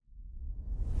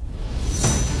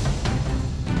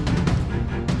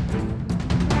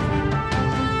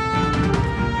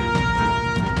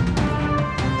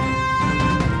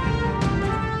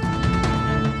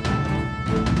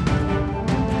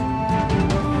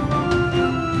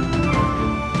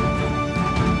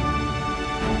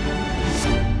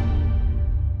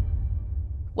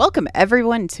Welcome,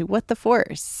 everyone, to What the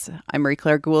Force. I'm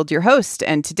Marie-Claire Gould, your host,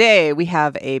 and today we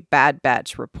have a Bad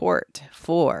Batch report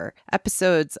for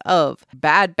episodes of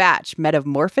Bad Batch,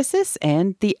 Metamorphosis,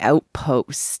 and The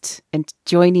Outpost. And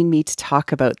joining me to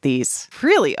talk about these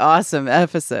really awesome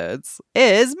episodes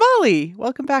is Molly.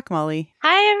 Welcome back, Molly.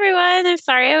 Hi, everyone. I'm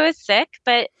sorry I was sick,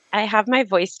 but I have my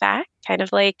voice back. Kind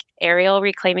of like Ariel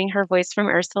reclaiming her voice from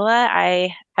Ursula.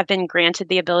 I have been granted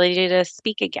the ability to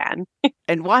speak again.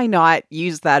 And why not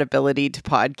use that ability to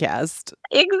podcast?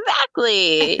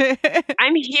 Exactly.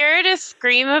 I'm here to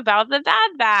scream about the Bad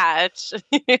Batch.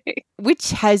 Which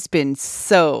has been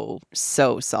so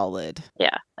solid.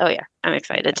 Yeah. Oh, yeah. I'm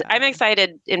excited. Yeah. I'm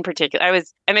excited in particular.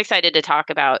 I'm excited to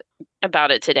talk about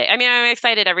it today. I mean, I'm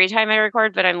excited every time I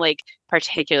record, but I'm like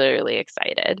particularly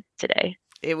excited today.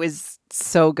 It was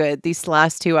so good. These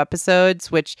last two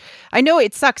episodes, which I know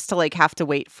it sucks to like have to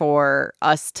wait for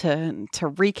us to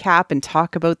recap and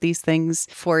talk about these things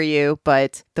for you,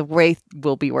 but the wait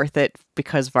will be worth it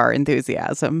because of our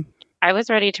enthusiasm. I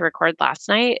was ready to record last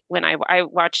night when I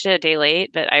watched it a day late,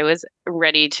 but I was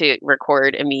ready to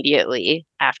record immediately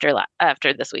after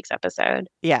this week's episode.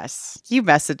 Yes. You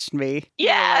messaged me.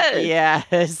 Yes.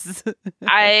 Yes.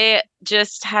 I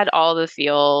just had all the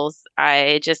feels.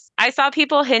 I saw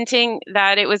people hinting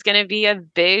that it was going to be a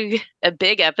big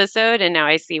episode, and now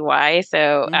I see why.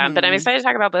 So, but I'm excited to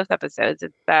talk about both episodes.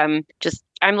 It's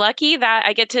I'm lucky that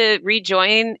I get to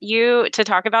rejoin you to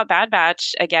talk about Bad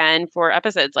Batch again for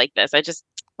episodes like this.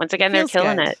 Once again, they're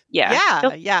killing it. Yeah.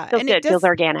 Feels good. Feels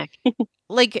organic.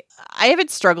 Like, I haven't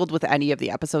struggled with any of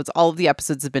the episodes. All of the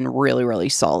episodes have been really, really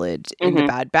solid in the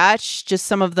Bad Batch. Just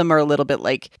some of them are a little bit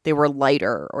like they were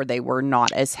lighter or they were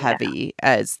not as heavy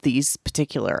as these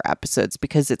particular episodes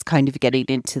because it's kind of getting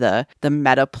into the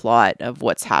meta plot of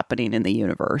what's happening in the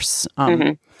universe.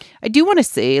 I do want to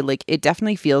say, like, it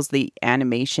definitely feels the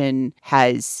animation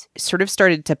has sort of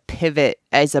started to pivot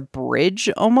as a bridge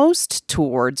almost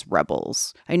towards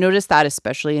Rebels. I noticed that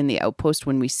especially in the Outpost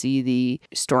when we see the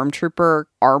Stormtrooper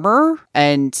armor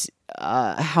and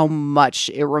how much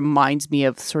it reminds me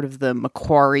of sort of the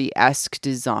Macquarie-esque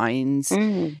designs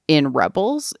in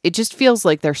Rebels. It just feels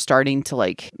like they're starting to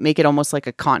like make it almost like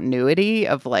a continuity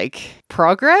of like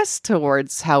progress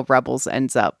towards how Rebels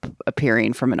ends up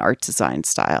appearing from an art design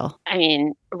style. I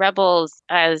mean, Rebels,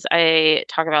 as I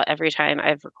talk about every time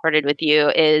I've recorded with you,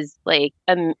 is like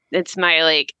it's my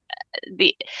like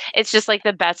it's just like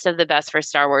the best of the best for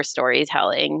Star Wars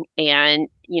storytelling. And,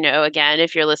 you know, again,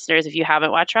 if your listeners, if you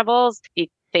haven't watched Rebels, you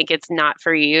think it's not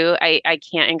for you, I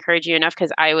can't encourage you enough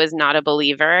because I was not a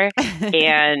believer.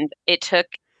 And it took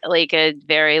like I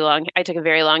took a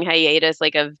very long hiatus,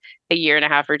 like of a year and a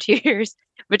half or 2 years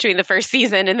between the first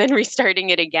season and then restarting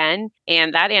it again.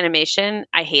 And that animation,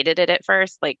 I hated it at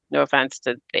first, like no offense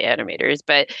to the animators,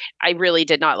 but I really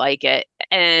did not like it.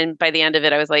 And by the end of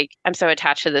it, I was like, I'm so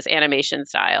attached to this animation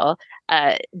style.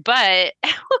 But I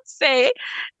will say,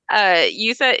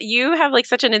 you said you have like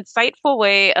such an insightful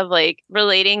way of like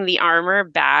relating the armor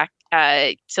back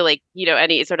to like, you know,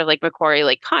 any sort of like Macquarie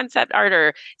like concept art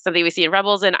or something we see in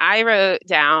Rebels. And I wrote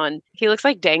down, he looks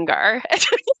like Dengar.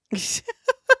 I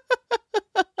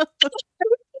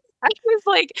was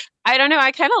like, I don't know.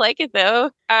 I kind of like it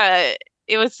though.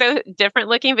 It was so different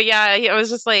looking, but yeah, it was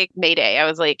just like Mayday. I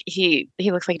was like, he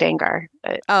looks like Dengar.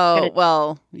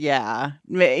 Well, yeah.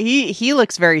 He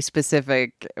looks very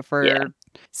specific for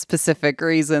specific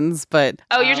reasons, but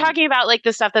you're talking about like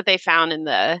the stuff that they found in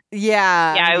the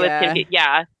I was confused.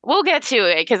 Yeah, we'll get to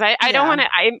it because I don't want to.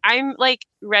 I'm like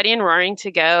ready and roaring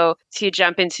to go to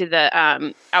jump into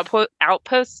the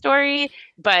outpost story,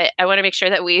 but I want to make sure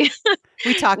that we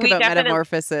talk about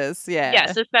Metamorphosis.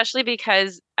 Yes, especially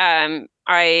because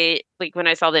I like when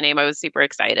I saw the name, I was super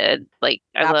excited. Like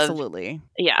absolutely.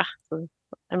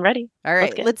 I'm ready. All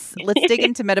right, let's dig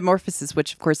into Metamorphosis,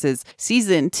 which of course is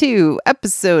season 2,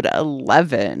 episode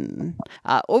 11.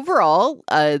 Overall,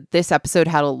 this episode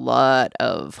had a lot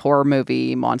of horror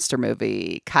movie, monster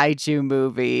movie, kaiju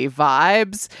movie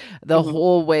vibes the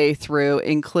whole way through,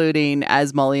 including,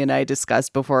 as Molly and I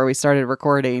discussed before we started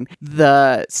recording,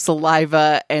 the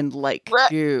saliva and like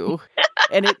goo.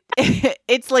 And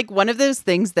it's like one of those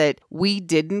things that we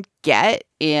didn't get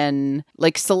in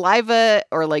like saliva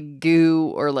or like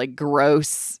goo or like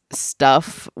gross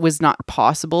stuff was not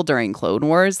possible during Clone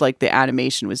Wars. Like the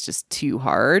animation was just too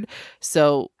hard.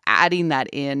 So adding that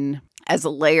in as a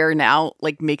layer now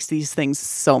like makes these things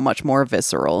so much more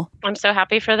visceral. I'm so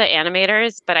happy for the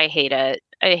animators, but I hate it.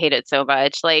 I hate it so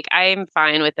much. Like I'm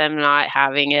fine with them not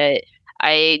having it.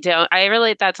 I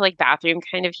relate that to like bathroom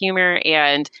kind of humor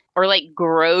or like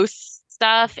gross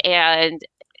stuff. And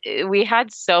we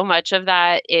had so much of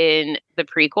that in the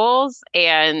prequels,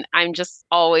 and I'm just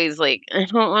always like, I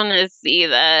don't want to see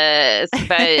this,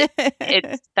 but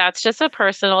that's just a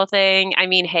personal thing. I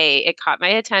mean, hey, it caught my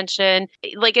attention.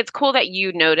 Like, it's cool that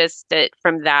you noticed it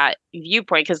from that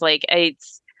viewpoint, because like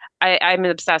I'm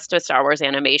obsessed with Star Wars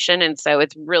animation, and so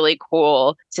it's really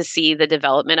cool to see the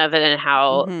development of it and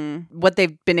how what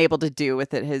they've been able to do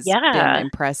with it has Yeah. been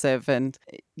impressive. And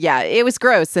yeah, it was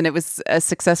gross, and it was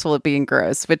successful at being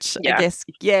gross, which I guess,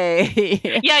 yay.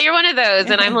 Yeah, you're one of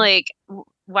those, and I'm like,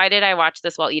 why did I watch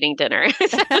this while eating dinner?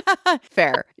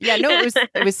 Fair. Yeah, no,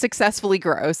 it was successfully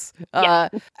gross.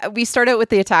 We start out with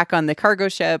the attack on the cargo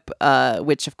ship,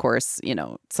 which of course, you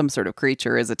know, some sort of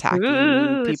creature is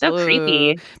attacking people. So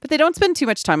creepy. But they don't spend too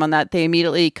much time on that. They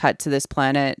immediately cut to this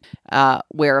planet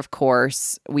where, of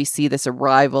course, we see this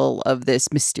arrival of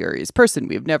this mysterious person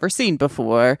we've never seen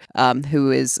before,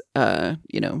 who is,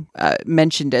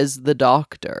 mentioned as the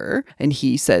Doctor. And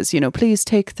he says, you know, please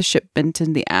take the shipment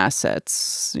and the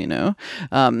assets. You know,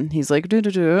 he's like,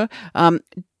 do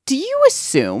you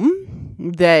assume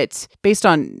that, based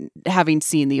on having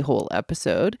seen the whole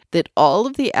episode, that all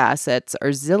of the assets are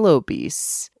Zillo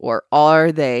beasts, or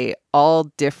are they all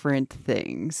different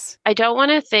things? I don't want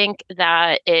to think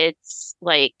that it's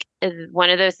like one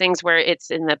of those things where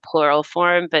it's in the plural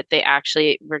form, but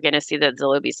we're going to see the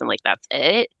Zillo beast and like, that's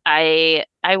it.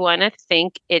 I want to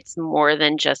think it's more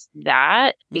than just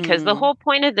that, because the whole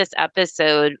point of this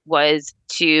episode was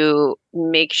to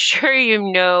make sure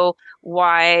you know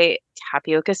why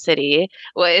Tapioca City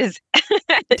was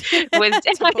I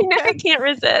can't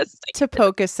resist.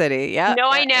 Tapoca City, yeah. No,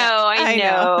 I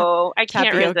know. I can't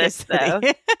Tapioca resist City. though.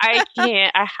 I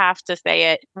can't. I have to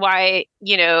say it. Why,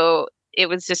 you know, it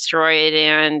was destroyed,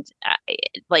 and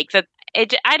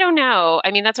I don't know.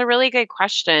 I mean, that's a really good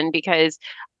question, because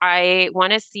I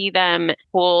want to see them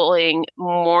pulling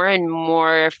more and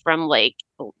more from like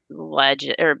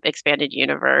Legend or Expanded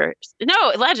Universe. No,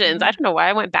 Legends. I don't know why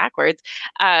I went backwards.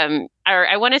 Or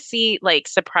I want to see like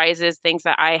surprises, things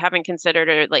that I haven't considered,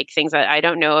 or like things that I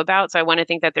don't know about. So I want to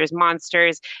think that there's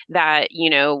monsters that, you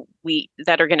know,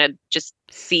 that are going to just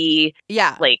see.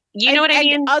 Yeah. Like, you know what I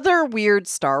mean? Other weird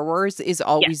Star Wars is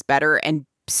always better. And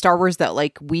Star Wars that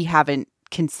like we haven't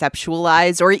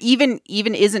conceptualized, or even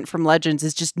isn't from Legends,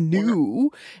 is just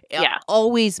new,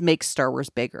 always makes Star Wars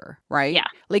bigger, right? Yeah.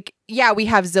 Like, yeah, we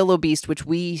have Zillo Beast, which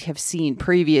we have seen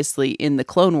previously in the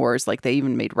Clone Wars, like they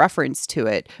even made reference to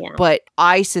it. Yeah. But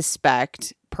I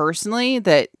suspect personally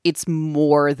that it's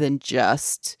more than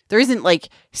just, there isn't like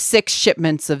 6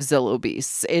 shipments of Zillo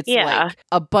beasts. It's like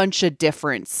a bunch of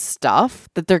different stuff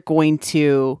that they're going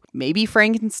to maybe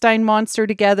Frankenstein monster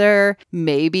together,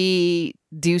 maybe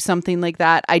do something like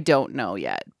that. I don't know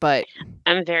yet, but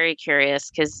I'm very curious,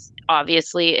 because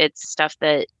obviously it's stuff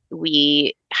that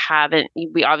we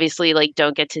obviously like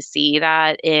don't get to see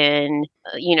that in,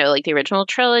 you know, like the original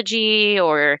trilogy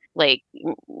or like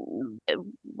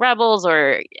Rebels,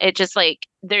 or it just like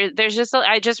there's just,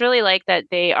 I just really like that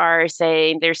they are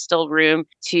saying there's still room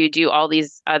to do all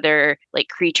these other like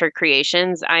creature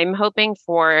creations. I'm hoping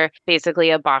for basically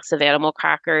a box of animal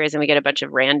crackers and we get a bunch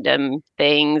of random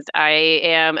things. I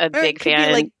am a big fan.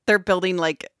 Be like they're building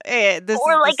like, this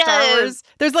or is like the Star Wars.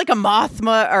 There's like a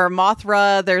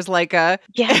Mothra. There's like a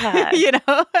you know.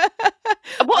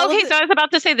 Well, okay, so I was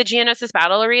about to say the Geonosis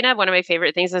Battle Arena. One of my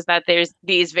favorite things is that there's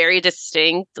these very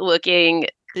distinct looking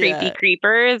creepy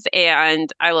creepers,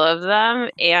 and I love them,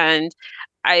 and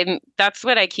that's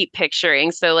what I keep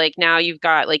picturing. So like now you've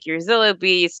got like your Zillo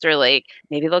beast, or like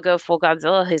maybe they'll go full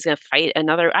Godzilla who's gonna fight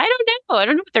another. I don't know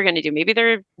what they're gonna do. Maybe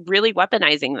they're really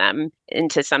weaponizing them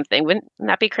into something. Wouldn't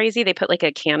that be crazy? They put like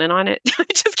a cannon on it.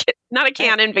 Just kidding. Not a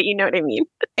cannon, but you know what I mean.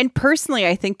 And personally,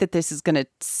 I think that this is going to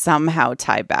somehow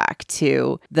tie back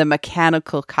to the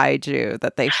mechanical kaiju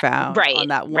that they found on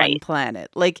that one planet.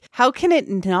 Like, how can it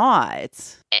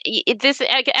not?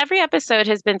 Every episode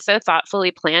has been so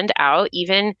thoughtfully planned out,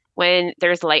 even when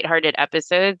there's lighthearted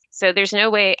episodes. So there's no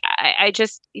way.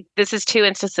 This is 2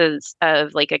 instances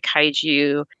of like a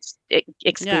kaiju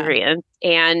experience,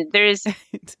 and there's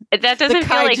that doesn't the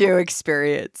feel like kaiju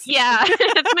experience. Yeah,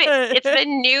 it's the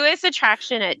newest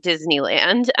attraction at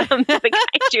Disneyland. The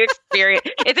kaiju experience.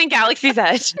 It's in Galaxy's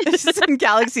Edge. It's in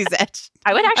Galaxy's Edge.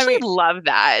 I would actually love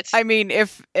that. I mean,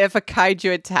 if a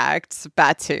kaiju attacked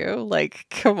Batu, like,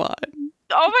 come on.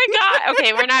 Oh my God.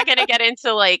 Okay, we're not going to get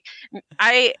into like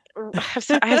I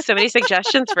have so many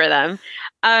suggestions for them.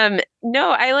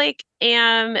 No, I like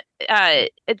am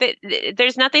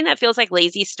there's nothing that feels like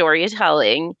lazy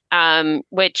storytelling.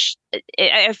 Which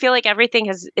I feel like everything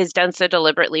is done so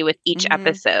deliberately with each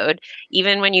episode,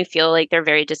 even when you feel like they're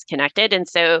very disconnected. And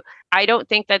so I don't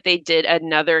think that they did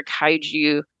another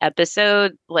kaiju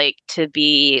episode like to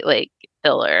be like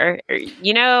filler, or,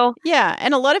 you know? Yeah,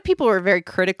 and a lot of people were very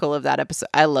critical of that episode.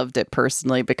 I loved it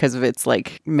personally because of its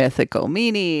like mythical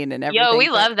meaning and everything. Yo, we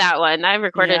love that one. I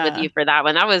recorded with you for that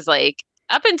one. That was like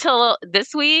up until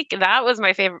this week, that was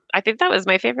my favorite. I think that was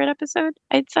my favorite episode.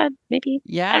 I'd said maybe.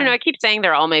 Yeah. I don't know. I keep saying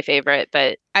they're all my favorite,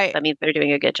 but that means they're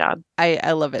doing a good job.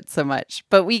 I love it so much.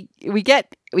 But we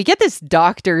get this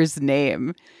doctor's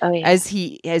name as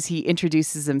he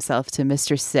introduces himself to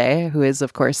Mr. Say, who is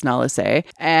of course Nala Say,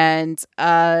 and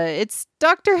it's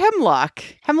Dr. Hemlock.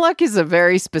 Hemlock is a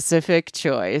very specific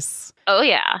choice. Oh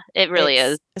yeah, it really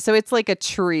is. So it's like a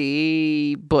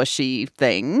tree bushy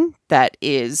thing that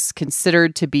is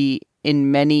considered to be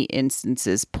in many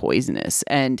instances poisonous,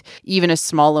 and even a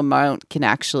small amount can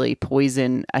actually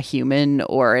poison a human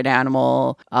or an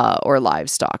animal or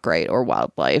livestock, right, or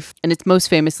wildlife. And it's most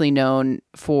famously known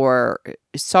for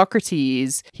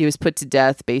Socrates. He was put to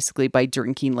death basically by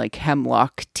drinking like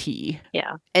hemlock tea.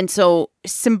 Yeah. And so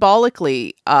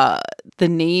symbolically, the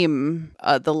name,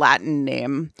 the Latin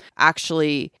name,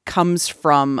 actually comes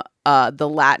from the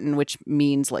Latin, which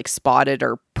means like spotted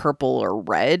or purple or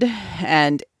red,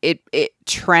 and it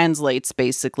translates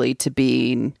basically to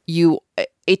being you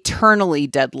eternally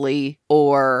deadly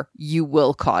or you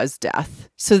will cause death.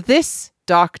 So this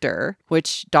doctor,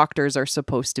 which doctors are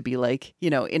supposed to be like, you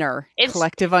know, in our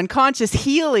collective unconscious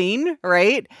healing,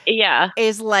 right? Yeah.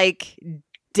 Is like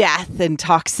death and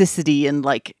toxicity and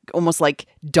like almost like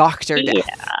doctor death.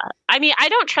 Yeah. I mean, I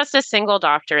don't trust a single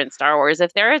doctor in Star Wars.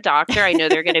 If they're a doctor, I know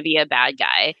they're going to be a bad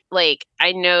guy. Like,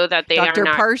 I know that they Dr. are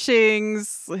not...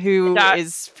 Pershing's, who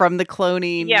is from the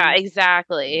cloning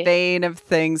vein of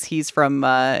things. He's from the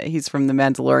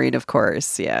Mandalorian, of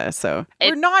course. Yeah, so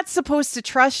we're not supposed to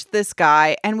trust this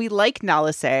guy, and we like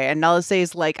Nala Say, and Nala Say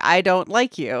is like, I don't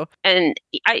like you. And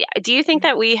do you think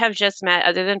that we have just met,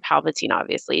 other than Palpatine,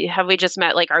 obviously, have we just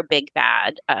met like our big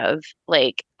bad of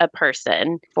like a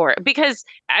person because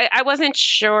I wasn't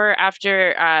sure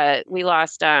after we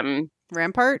lost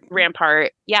Rampart.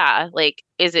 Yeah, like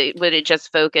would it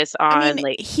just focus on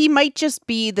like he might just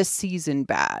be the season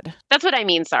bad. That's what I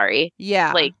mean, sorry.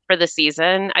 Yeah. Like for the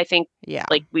season, I think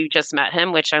like we just met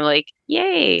him, which I'm like,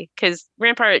 yay, cuz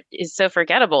Rampart is so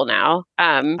forgettable now.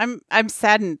 I'm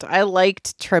saddened. I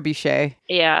liked Trebuchet.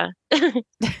 Yeah.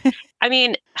 I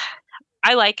mean,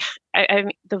 I like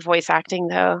the voice acting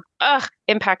though.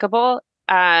 Impeccable.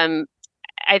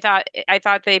 I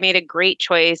thought they made a great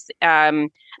choice.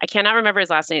 I cannot remember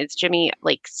his last name. It's Jimmy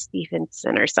like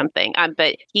Stevenson or something.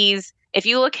 But if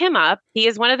you look him up, he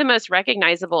is one of the most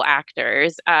recognizable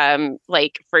actors,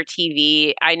 like for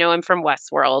TV. I know him from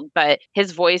Westworld, but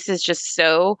his voice is just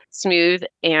so smooth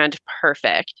and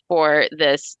perfect for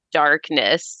this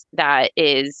darkness that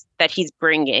he's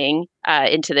bringing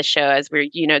into the show as we're,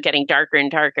 getting darker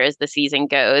and darker as the season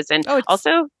goes. And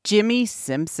also Jimmy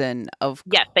Simpson, of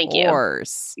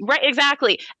course. You. Right,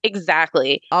 exactly.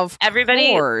 Of everybody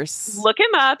course. Look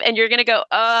him up and you're gonna go,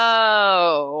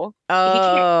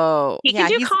 he can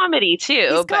do comedy too.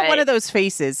 He's got one of those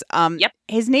faces. Yep.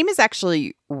 His name is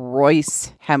actually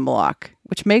Royce Hemlock,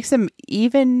 which makes him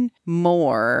even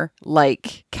more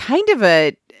like kind of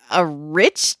a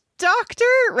rich doctor,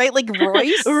 right? Like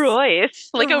Royce.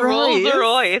 Like a Rolls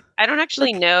Royce. I don't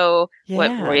actually know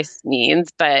what Royce means,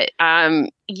 but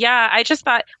I just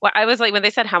thought, I was like, when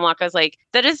they said Hemlock, I was like,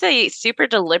 that is a super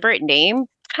deliberate name.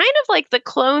 Kind of like the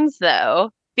clones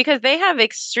though, because they have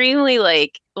extremely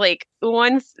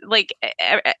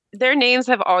their names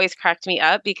have always cracked me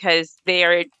up because they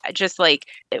are just like,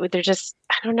 I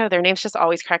don't know, their names just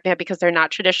always crack me up because they're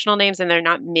not traditional names and they're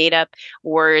not made up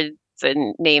words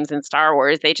and names in Star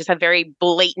Wars. They just have very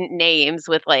blatant names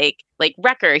with like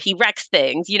Wrecker, he wrecks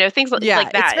things, things like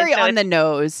that. It's very on the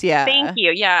nose. Yeah. Thank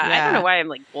you. Yeah. I don't know why I'm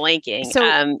like blanking.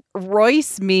 So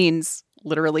Royce means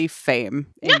literally fame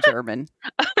in German.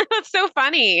 That's so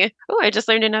funny. Oh, I just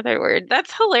learned another word.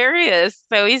 That's hilarious.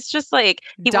 So he's just like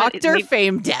Dr.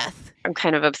 Fame Death. I'm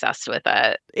kind of obsessed with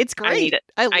it. It's great.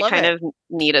 I love it. I kind of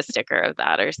need a sticker of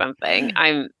that or something.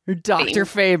 I'm Dr.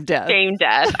 Fame Death. Fame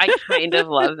Death. I kind of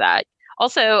love that.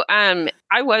 Also, I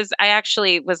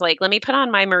actually was like, let me put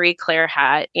on my Marie Claire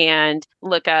hat and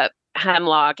look up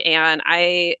hemlock, and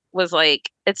I was like,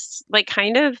 it's like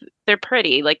kind of, they're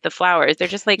pretty, like the flowers. They're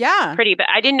just like Yeah. pretty, but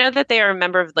I didn't know that they are a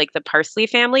member of like the parsley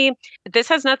family. This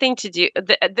has nothing to do,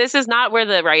 this is not where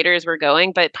the writers were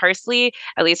going, but parsley,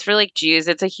 at least for like Jews,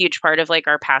 it's a huge part of like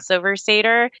our Passover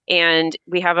Seder. And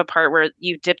we have a part where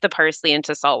you dip the parsley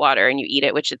into salt water and you eat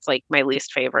it, which it's like my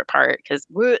least favorite part because,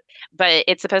 but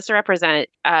it's supposed to represent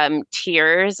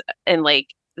tears and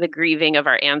like the grieving of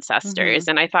our ancestors.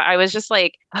 And I thought, I was just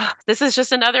like, oh, this is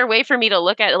just another way for me to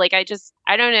look at it. Like, I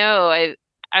don't know.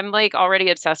 I'm like already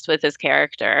obsessed with his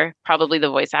character, probably the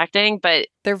voice acting, but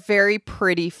they're very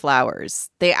pretty flowers.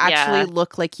 They actually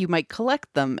look like you might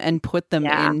collect them and put them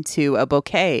into a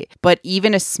bouquet. But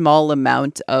even a small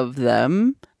amount of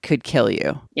them could kill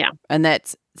you. Yeah. And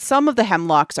that's, some of the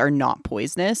hemlocks are not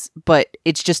poisonous, but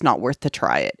it's just not worth to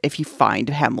try it if you find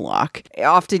hemlock.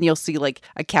 Often you'll see like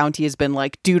a county has been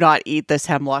like, do not eat this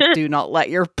hemlock. Do not let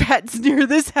your pets near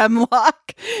this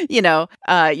hemlock. You know,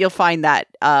 you'll find that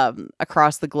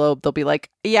across the globe. They'll be like,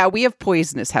 yeah, we have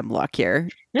poisonous hemlock here.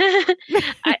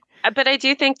 But I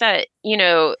do think that, you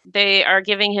know, they are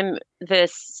giving him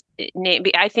this name.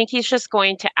 I think he's just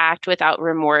going to act without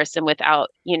remorse and without,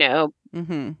 you know,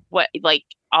 what, like,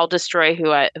 I'll destroy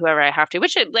whoever I have to.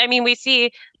 Which, I mean, we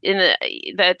see in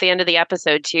at the end of the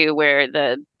episode too, where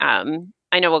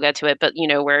I know we'll get to it, but you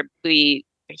know, where we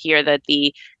hear that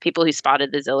the people who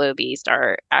spotted the Zillow beast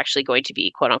are actually going to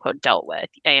be quote unquote dealt with,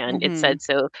 and it said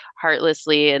so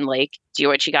heartlessly and like, do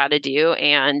what you got to do.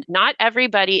 And not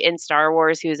everybody in Star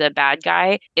Wars who's a bad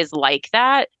guy is like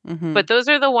that, but those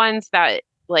are the ones that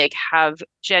like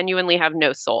genuinely have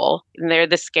no soul, and they're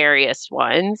the scariest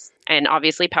ones. And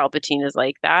obviously Palpatine is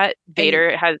like that.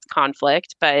 Vader has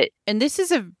conflict, and this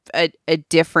is a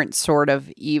different sort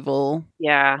of evil,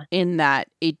 in that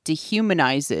it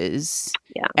dehumanizes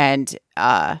and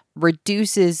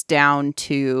reduces down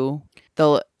to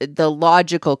the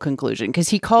logical conclusion, because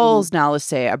he calls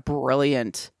Nalase a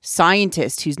brilliant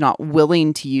scientist who's not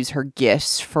willing to use her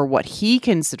gifts for what he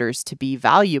considers to be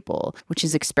valuable, which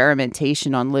is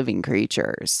experimentation on living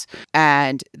creatures.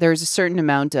 And there's a certain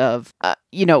amount of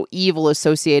evil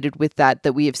associated with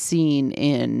that we have seen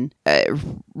in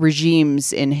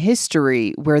regimes in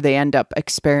history where they end up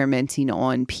experimenting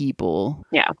on people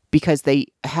because they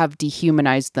have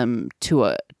dehumanized them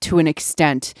to an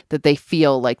extent that they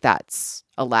feel like that's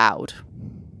allowed.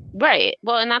 Right.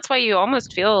 Well, and that's why you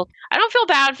almost feel, I don't feel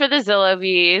bad for the Zillow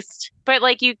beast, but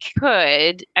like you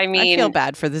could. I mean, I feel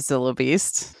bad for the Zillow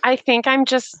beast. I think I'm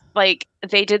just like,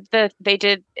 they did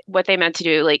what they meant to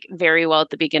do like very well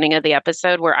at the beginning of the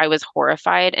episode, where I was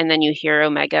horrified, and then you hear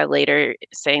Omega later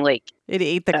saying like, it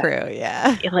ate the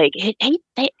crew, like it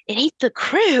ate the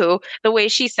crew. The way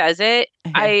she says it,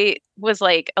 I was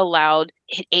like, aloud,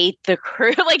 it ate the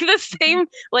crew, like the same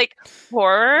like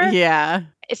horror. Yeah.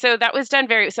 So that was done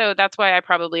so that's why I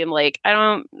probably am like,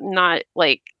 not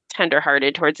like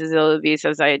tenderhearted towards the Zillow beast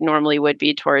as I normally would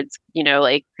be towards, you know,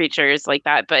 like creatures like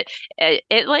that. But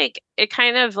it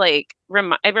kind of like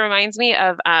it reminds me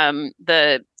of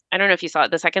I don't know if you saw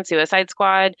it, the second Suicide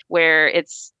Squad, where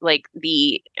it's like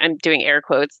I'm doing air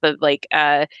quotes, there's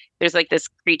like this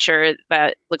creature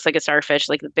that looks like a starfish,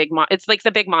 like it's like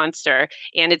the big monster,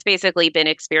 and it's basically been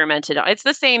experimented on. It's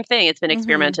the same thing. It's been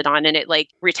experimented on, and it like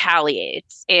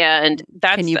retaliates. And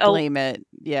that's, can you blame it?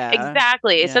 Yeah,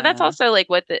 exactly. Yeah. So that's also like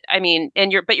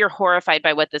and you're horrified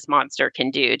by what this monster can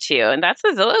do too. And that's the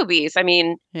Zillow beast. I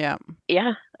mean,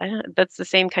 that's the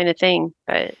same kind of thing,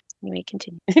 but anyway,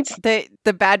 continue.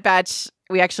 The Bad Batch,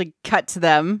 we actually cut to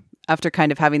them after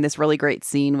kind of having this really great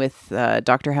scene with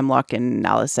Dr. Hemlock and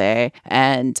Nalase,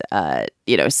 and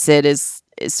Sid is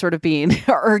sort of being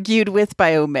argued with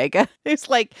by Omega. It's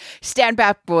like, stand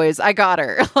back, boys, I got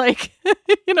her. Like,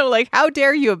 like, how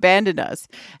dare you abandon us?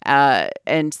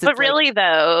 And Sid's but really, like,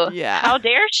 though, how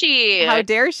dare she? How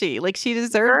dare she? Like, she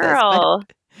deserved this. But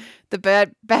the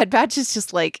Bad Batch is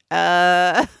just like,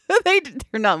 they're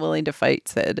not willing to fight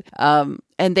Sid. And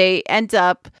they end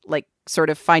up like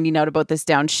sort of finding out about this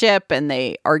down ship, and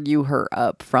they argue her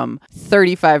up from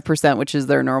 35%, which is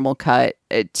their normal cut,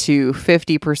 to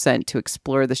 50% to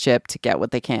explore the ship to get what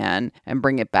they can and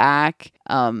bring it back.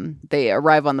 They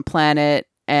arrive on the planet,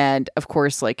 and of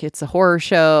course, like, it's a horror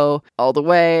show all the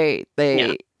way.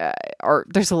 They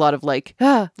there's a lot of like,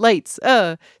 lights,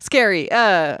 scary,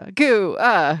 goo,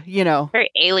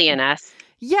 very alien-esque.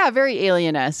 Yeah, very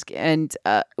alien-esque. And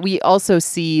we also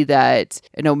see that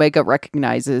an Omega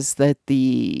recognizes that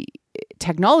the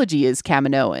technology is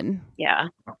Kaminoan. Yeah.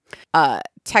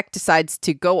 Tech decides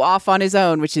to go off on his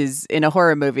own, which is, in a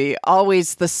horror movie,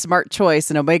 always the smart choice.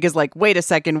 And Omega's like, wait a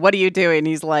second, what are you doing?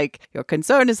 He's like, your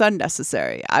concern is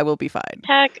unnecessary. I will be fine.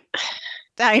 Tech.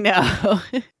 I know.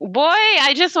 Boy,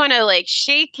 I just want to like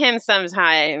shake him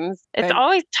sometimes. It's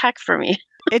always Tech for me.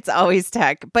 It's always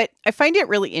Tech. But I find it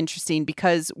really interesting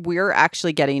because we're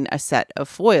actually getting a set of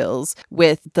foils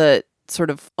with the sort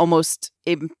of almost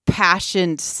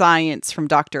impassioned science from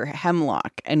Dr.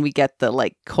 Hemlock, and we get the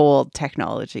like cold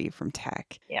technology from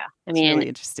Tech. Yeah. I It's mean, really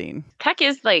interesting. Tech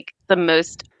is like the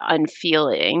most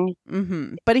unfeeling.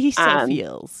 But he still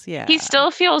feels. Yeah. He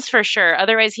still feels for sure.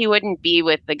 Otherwise, he wouldn't be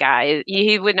with the guy.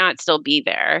 He would not still be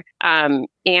there.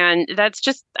 And that's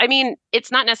just, I mean,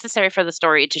 it's not necessary for the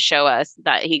story to show us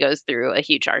that he goes through a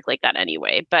huge arc like that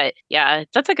anyway. But yeah,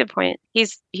 that's a good point.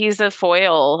 He's a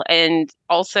foil and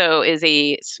also is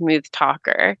a smooth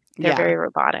talker. They're very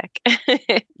robotic.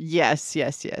 Yes.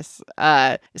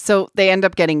 So they end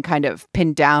up getting kind of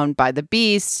pinned down by the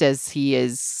beast as he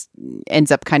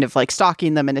ends up kind of like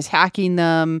stalking them and attacking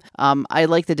them. I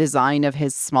like the design of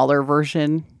his smaller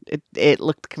version. It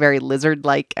looked very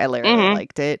lizard-like. I really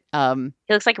liked it.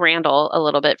 He looks like Randall a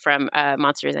little bit from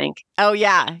Monsters, Inc. Oh,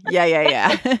 yeah.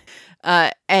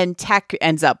 And Tech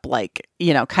ends up like,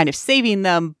 kind of saving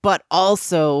them, but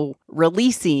also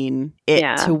releasing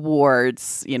it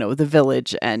towards, the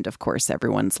village. And of course,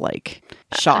 everyone's like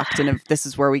shocked. And if this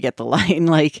is where we get the line,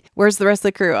 like, where's the rest of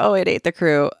the crew? Oh, it ate the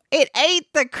crew. It ate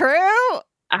the crew?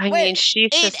 I mean, she's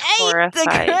just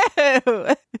horrified.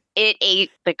 It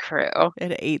ate the crew.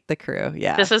 It ate the crew,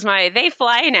 yeah. This is they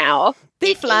fly now.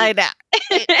 They fly now.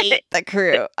 It ate the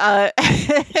crew.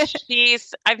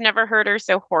 I've never heard her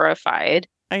so horrified.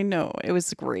 I know. It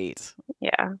was great.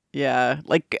 Yeah. Yeah.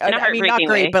 Like, I mean, not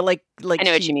great, way. But like I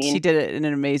know what you mean. She did it in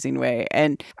an amazing way.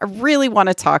 And I really want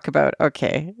to talk about,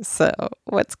 so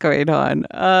what's going on?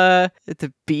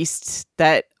 The beast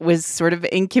that was sort of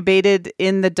incubated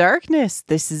in the darkness.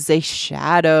 This is a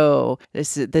shadow. The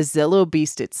Zillo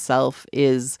beast itself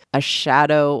is a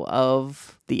shadow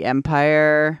of the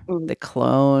Empire, the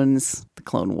clones, the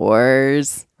Clone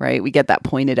Wars, right? We get that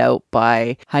pointed out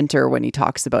by Hunter when he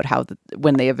talks about how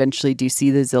when they eventually do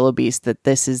see the Zillo beast, that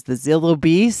this is the Zillo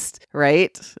beast,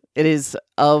 right? It is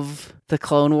of the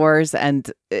Clone Wars,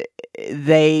 and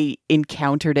they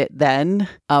encountered it then.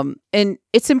 And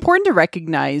it's important to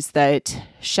recognize that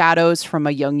shadows, from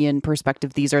a Jungian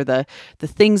perspective, these are the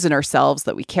things in ourselves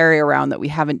that we carry around that we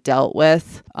haven't dealt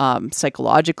with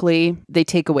psychologically. They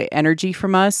take away energy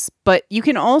from us. But you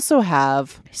can also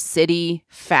have city,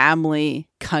 family,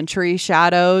 country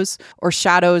shadows, or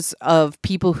shadows of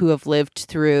people who have lived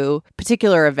through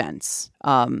particular events.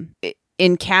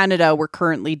 In Canada, we're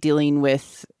currently dealing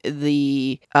with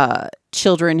the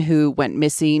children who went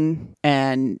missing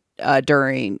and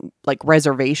during like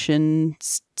reservation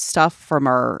stuff from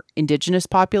our Indigenous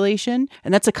population.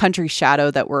 And that's a country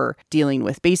shadow that we're dealing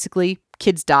with. Basically,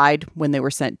 kids died when they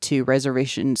were sent to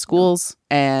reservation schools.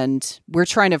 And we're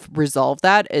trying to resolve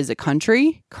that as a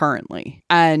country currently.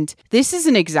 And this is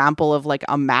an example of like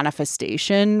a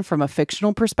manifestation from a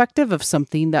fictional perspective of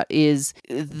something that is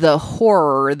the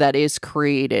horror that is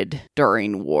created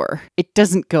during war. It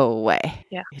doesn't go away.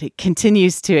 Yeah. It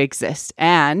continues to exist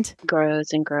and grows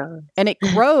and grows. And it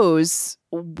grows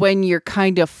when you're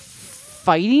kind of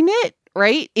fighting it.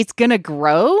 Right? It's going to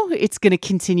grow. It's going to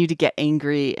continue to get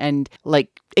angry and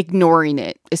like ignoring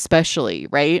it, especially,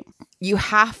 right? You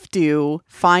have to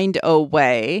find a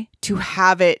way to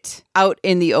have it out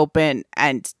in the open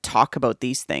and talk about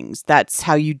these things. That's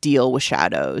how you deal with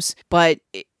shadows. But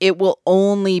it will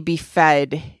only be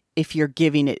fed if you're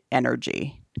giving it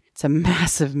energy. It's a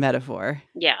massive metaphor.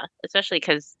 Yeah, especially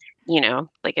because,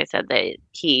 like I said, that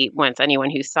he wants anyone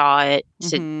who saw it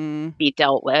to be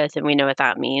dealt with, and we know what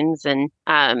that means. And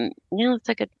that's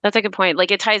a good point.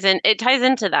 Like it ties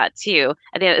into that too.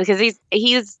 At the end, because the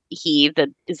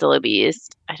Zillo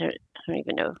beast. I don't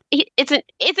even know.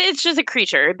 It's just a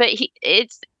creature, but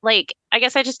it's like, I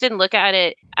guess I just didn't look at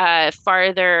it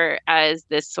farther as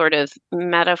this sort of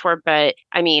metaphor. But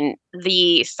I mean,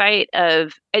 the sight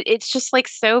of it's just like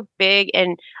so big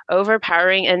and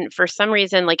overpowering. And for some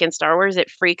reason, like in Star Wars,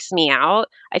 it freaks me out.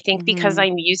 I think because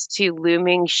I'm used to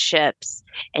looming ships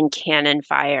and cannon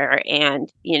fire,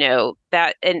 and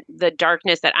that, and the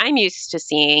darkness that I'm used to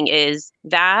seeing is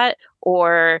that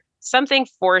or something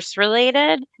force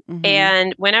related.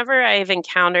 And whenever I've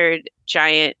encountered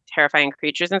giant, terrifying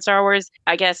creatures in Star Wars,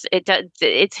 I guess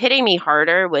it's hitting me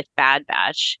harder with Bad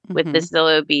Batch, with the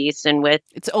Zillo beast, and with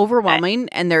it's overwhelming,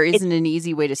 and there isn't an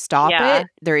easy way to stop it.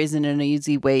 There isn't an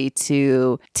easy way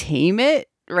to tame it.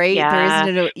 right? There Yeah.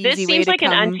 isn't an This easy way seems to like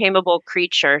an come. untamable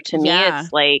creature to me. Yeah.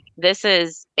 It's like, this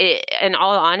is, in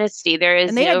all honesty, there is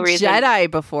And they no had reason. Jedi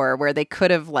before where they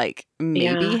could have like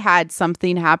maybe Yeah. had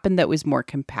something happen that was more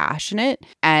compassionate,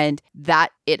 and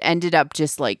that it ended up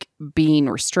just like being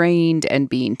restrained and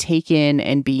being taken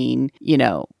and being,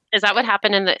 Is that what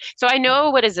happened in the? So I know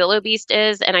what a Zillo Beast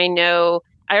is, and I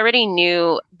already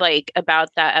knew like about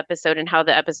that episode and how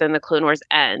the episode in the Clone Wars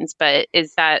ends. But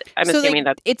is that? I'm assuming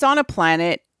that it's on a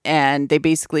planet and they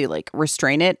basically like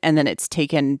restrain it, and then it's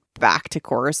taken back to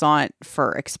Coruscant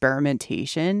for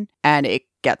experimentation, and it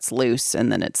gets loose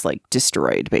and then it's like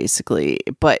destroyed basically,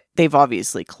 but they've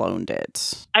obviously cloned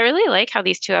it. I really like how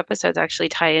these two episodes actually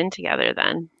tie in together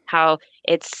then. How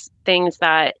it's things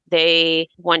that they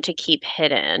want to keep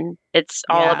hidden. It's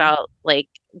all about like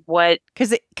what, because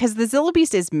the Zillo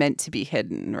Beast is meant to be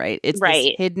hidden, right? It's right.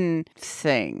 this hidden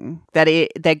thing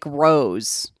that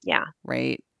grows. Yeah.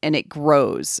 Right. And it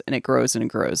grows and it grows and it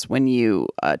grows when you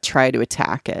try to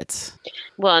attack it.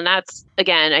 Well, and that's,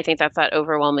 again, I think that's that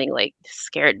overwhelming like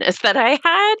scaredness that I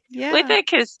had with it,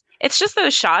 because it's just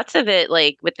those shots of it,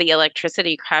 like with the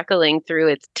electricity crackling through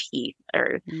its teeth,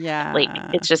 or like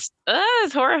it's just,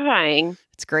 it's horrifying.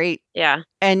 It's great. Yeah.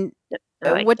 And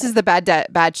what does the Bad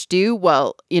Batch do?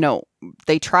 Well,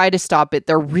 they try to stop it.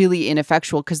 They're really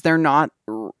ineffectual because they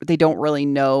don't really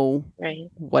know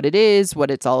what it is,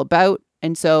 what it's all about.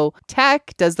 And so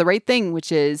Tech does the right thing,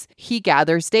 which is he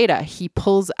gathers data. He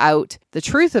pulls out the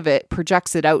truth of it,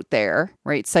 projects it out there,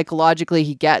 right? Psychologically,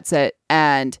 he gets it.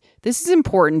 And this is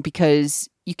important because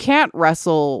you can't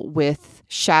wrestle with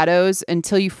shadows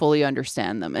until you fully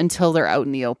understand them, until they're out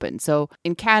in the open. So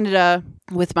in Canada,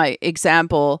 with my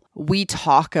example, we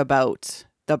talk about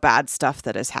the bad stuff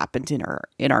that has happened in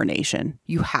our nation.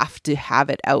 You have to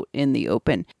have it out in the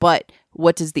open. But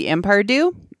what does the Empire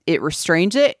do? It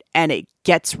restrains it and it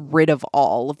gets rid of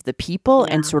all of the people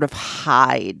and sort of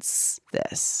hides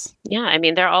this. Yeah, I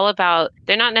mean, they're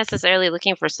not necessarily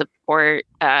looking for support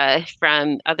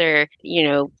from other,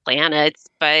 planets,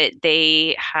 but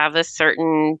they have a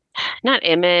certain, not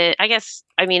image, I guess,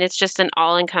 I mean, it's just an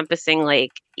all-encompassing,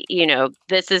 like,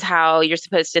 this is how you're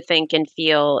supposed to think and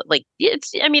feel. Like,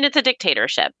 it's a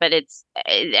dictatorship, but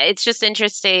it's just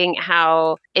interesting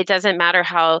how it doesn't matter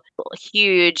how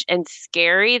huge and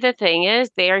scary the thing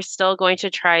is, they are still going to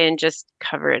try and just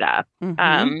cover it up.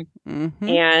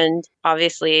 And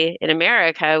obviously in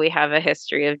America, we have a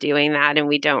history of doing that, and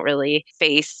we don't really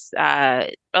face,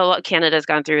 Canada's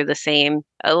gone through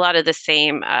a lot of the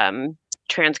same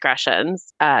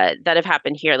transgressions that have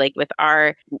happened here, like with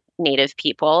our Native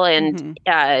people, and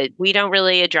we don't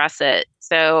really address it.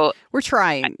 So we're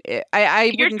trying.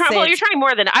 You're trying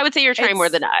more than I would say. You're trying more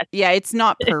than us. Yeah, it's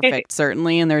not perfect,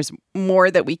 certainly, and there's more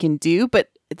that we can do. But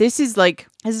this is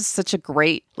such a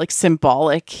great, like,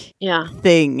 symbolic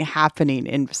thing happening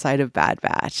inside of Bad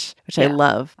Batch, which I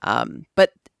love.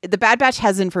 But the Bad Batch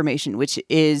has information, which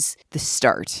is the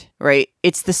start, right?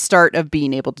 It's the start of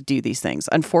being able to do these things.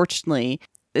 Unfortunately,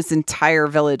 this entire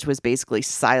village was basically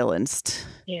silenced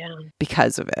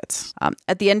because of it.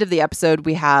 At the end of the episode,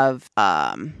 we have...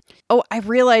 I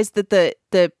realized that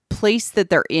the place that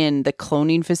they're in, the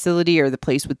cloning facility, or the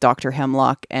place with Dr.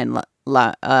 Hemlock and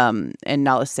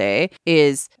Nala Se,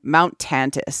 is Mount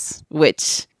Tantus,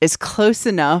 which is close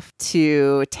enough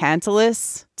to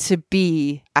Tantalus to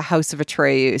be a House of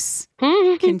Atreus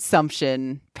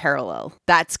consumption parallel.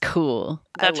 That's cool.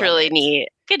 That's really neat.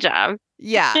 Good job.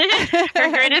 Yeah.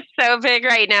 Her grid is so big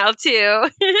right now, too.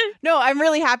 No, I'm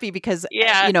really happy because,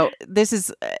 this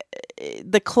is...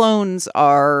 the clones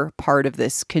are part of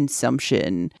this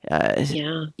consumption,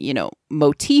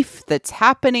 motif that's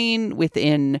happening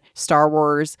within Star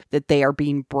Wars, that they are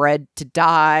being bred to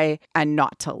die and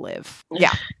not to live.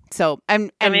 Yeah. So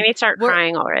and made me start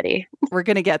crying already. We're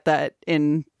going to get that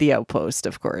in the Outpost,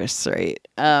 of course, right?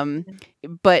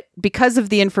 But because of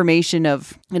the information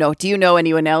of, do you know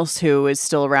anyone else who is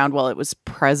still around? Well, it was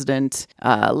President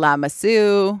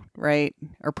Lamassu, right?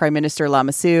 Or Prime Minister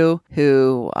Lamassu,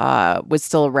 who was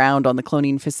still around on the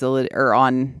cloning facility, or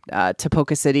on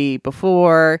Tapoka City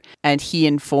before. And he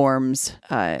informs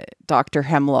Dr.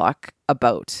 Hemlock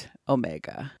about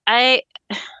Omega. I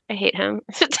hate him.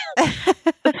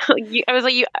 I was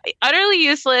like, you utterly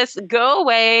useless. Go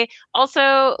away.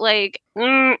 Also, like,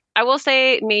 I will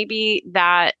say maybe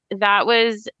that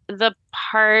was the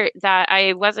part that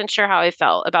I wasn't sure how I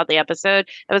felt about the episode.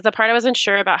 It was the part I wasn't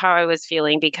sure about how I was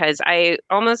feeling, because I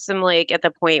almost am like at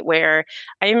the point where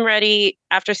I'm ready,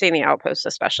 after seeing the Outpost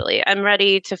especially, I'm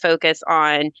ready to focus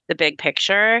on the big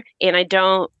picture, and I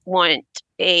don't want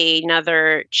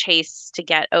another chase to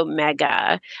get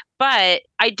Omega. But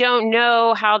I don't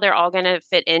know how they're all going to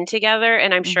fit in together.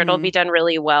 And I'm sure it'll be done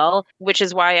really well, which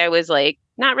is why I was like,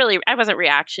 not really, I wasn't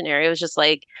reactionary. It was just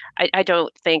like, I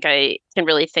don't think I can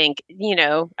really think,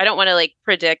 I don't want to like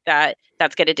predict that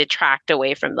that's going to detract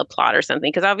away from the plot or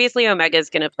something. Because obviously Omega is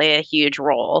going to play a huge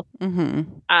role.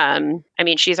 I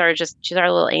mean, she's our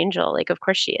little angel. Like, of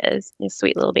course she is. A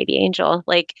sweet little baby angel.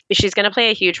 Like, she's going to play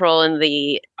a huge role in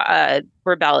the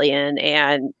rebellion.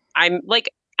 And I'm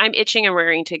itching and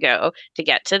raring to go to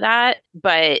get to that.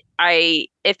 But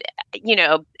if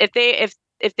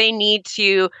they need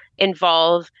to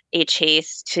involve a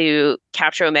chase to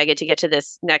capture Omega to get to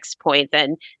this next point,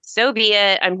 then so be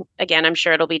it. I'm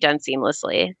sure it'll be done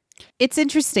seamlessly. It's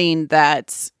interesting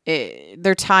that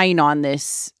they're tying on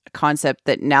this concept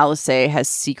that Nalase has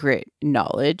secret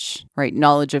knowledge, right?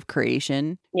 Knowledge of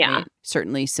creation. Yeah. Right?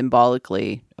 Certainly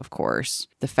symbolically, of course.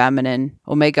 The feminine.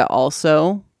 Omega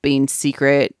also being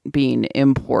secret, being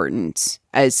important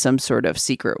as some sort of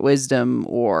secret wisdom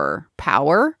or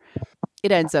power.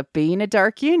 It ends up being a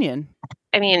dark union.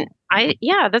 I mean,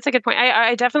 that's a good point.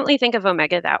 I definitely think of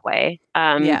Omega that way.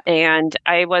 And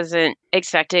I wasn't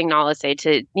expecting Nalase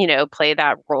to, play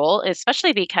that role,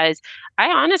 especially because I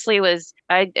honestly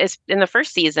in the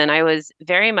first season, I was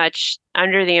very much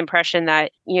under the impression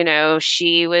that,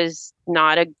 she was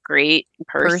not a great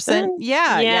person.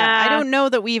 Yeah. I don't know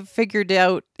that we've figured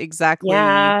out exactly.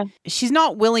 Yeah. She's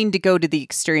not willing to go to the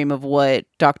extreme of what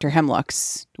Dr.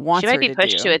 Hemlock's wants her to do. She might be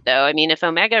pushed to it, though. I mean, if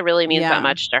Omega really means that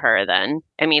much to her, then,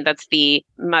 I mean, that's the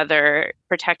mother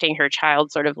protecting her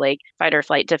child sort of like fight or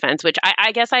flight defense, which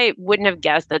I guess I wouldn't have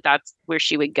guessed that that's where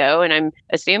she would go. And I'm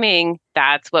assuming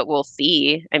that's what we'll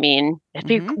see. I mean,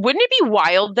 wouldn't it be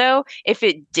wild, though, if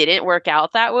it didn't work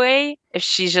out that way? If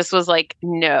she just was like,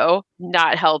 no,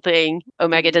 not helping.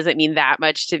 Omega doesn't mean that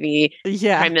much to me.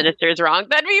 Yeah. Prime Minister's wrong.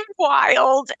 That'd be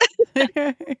wild.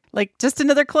 Like just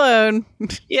another clone.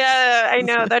 Yeah, I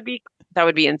know. That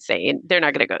would be insane. They're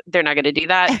not gonna do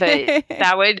that. But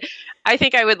I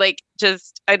think I would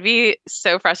I'd be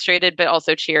so frustrated, but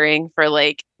also cheering for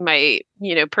like my,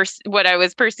 what I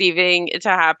was perceiving to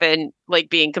happen, like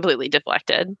being completely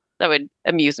deflected. That would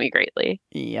amuse me greatly.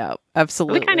 Yeah,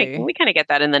 absolutely. We kind of get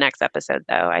that in the next episode,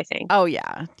 though, I think. Oh,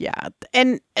 yeah.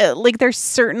 And there's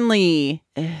certainly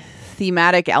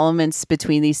thematic elements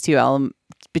between these two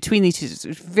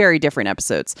very different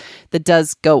episodes that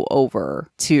does go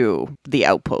over to the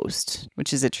Outpost,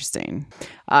 which is interesting.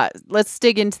 Let's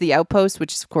dig into the Outpost,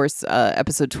 which is, of course,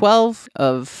 episode 12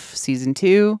 of season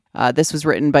 2. This was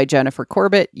written by Jennifer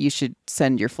Corbett. You should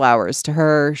send your flowers to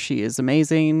her. She is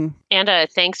amazing. And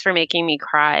thanks for making me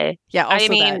cry. Yeah,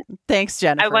 also thanks,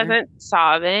 Jennifer. I wasn't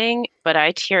sobbing, but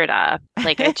I teared up.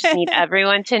 Like, I just need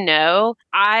everyone to know.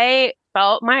 I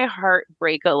felt my heart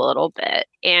break a little bit.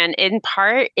 And in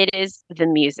part, it is the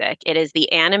music. It is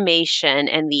the animation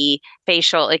and the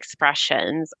facial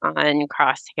expressions on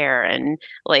Crosshair. And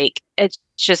it's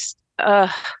just,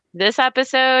 this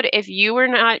episode, if you were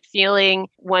not feeling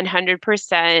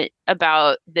 100%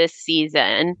 about this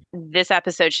season, this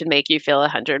episode should make you feel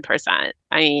 100%.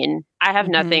 I mean, I have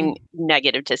nothing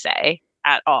negative to say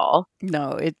at all.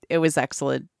 No, it was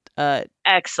excellent.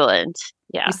 Excellent.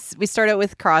 Yeah. We start out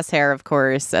with Crosshair, of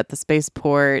course, at the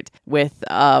spaceport with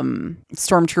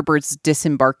stormtroopers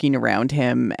disembarking around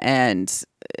him and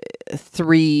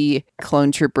 3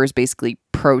 clone troopers basically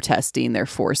protesting their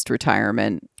forced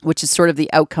retirement, which is sort of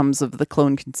the outcomes of the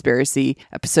clone conspiracy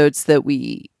episodes that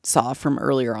we saw from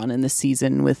earlier on in the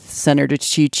season with Senator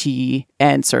Chuchi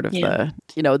and sort of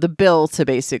the bill to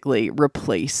basically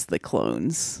replace the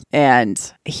clones.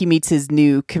 And he meets his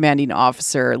new commanding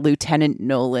officer, Lieutenant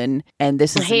Nolan. And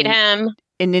this is him.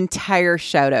 An entire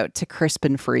shout out to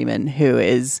Crispin Freeman, who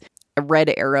is a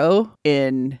Red Arrow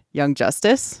in Young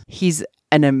Justice. He's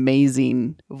an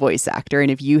amazing voice actor,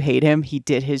 and if you hate him, he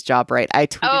did his job right. I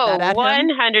tweeted that at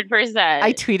 100%. him.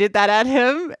 I tweeted that at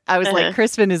him. I was like,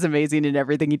 Crispin is amazing in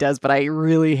everything he does, but I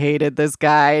really hated this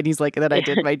guy. And he's like, then I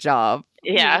did my job.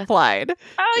 Yeah. He applied.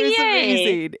 Oh, it was yay.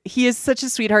 amazing. He is such a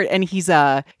sweetheart, and he's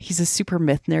a super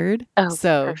myth nerd. Oh,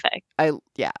 so perfect.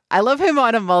 I love him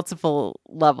on a multiple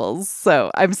levels. So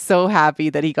I'm so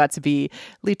happy that he got to be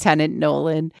Lieutenant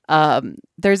Nolan.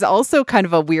 There's also kind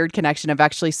of a weird connection. I've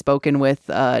actually spoken with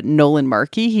Nolan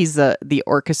Markey. He's the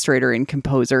orchestrator and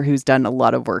composer who's done a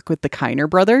lot of work with the Kiner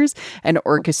brothers and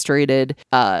orchestrated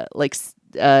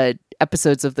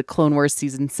episodes of the Clone Wars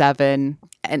season 7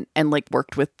 and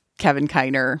worked with Kevin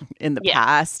Kiner in the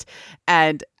past.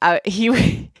 And he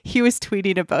was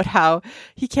tweeting about how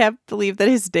he can't believe that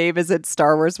his name is in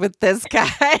Star Wars with this guy.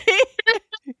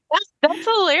 That's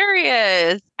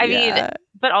hilarious. I mean,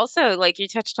 but also like you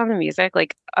touched on the music,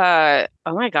 like oh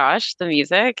my gosh, the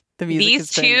music. The music These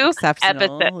has been two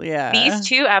exceptional. episodes, Yeah. these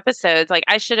two episodes, like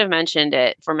I should have mentioned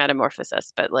it for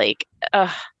Metamorphosis, but like,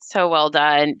 so well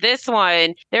done. This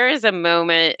one, there is a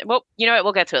moment. Well, you know what?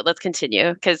 We'll get to it. Let's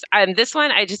continue because this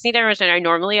one, I just need to mention.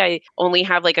 I only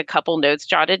have like a couple notes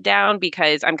jotted down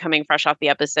because I'm coming fresh off the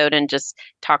episode and just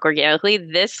talk organically.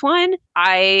 This one,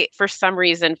 I for some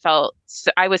reason felt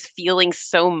I was feeling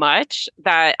so much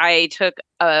that I took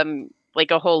like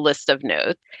a whole list of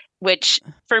notes, which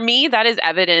for me, that is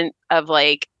evident of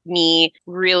like me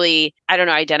really, I don't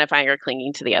know, identifying or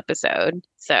clinging to the episode.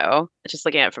 So just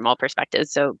looking at it from all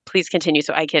perspectives. So please continue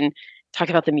so I can talk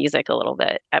about the music a little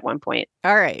bit at one point.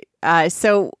 All right.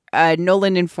 So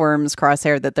Nolan informs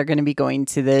Crosshair that they're going to be going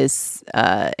to this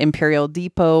Imperial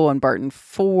Depot on Barton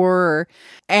 4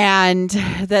 and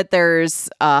that there's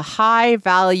a high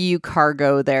value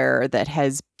cargo there that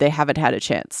they haven't had a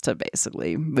chance to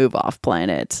basically move off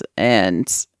planet.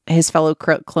 And his fellow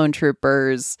clone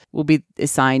troopers will be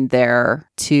assigned there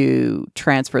to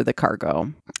transfer the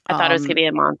cargo. I thought it was going to be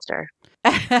a monster.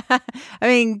 I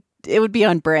mean, it would be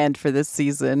on brand for this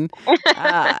season.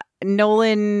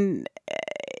 Nolan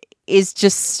is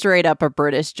just straight up a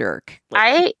British jerk.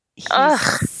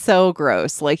 He's so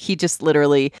gross. Like he just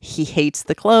literally he hates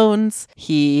the clones.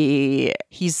 He's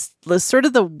sort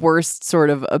of the worst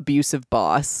sort of abusive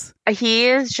boss. He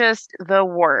is just the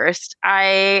worst.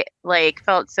 I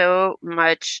felt so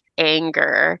much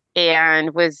anger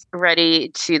and was ready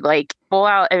to pull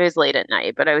out. It was late at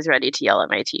night, but I was ready to yell at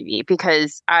my TV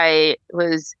because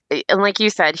and like you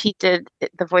said, he did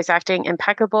the voice acting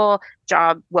impeccable,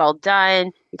 job well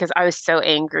done, because I was so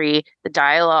angry. The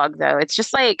dialogue though, it's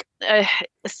just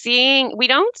we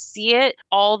don't see it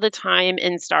all the time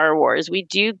in Star Wars. We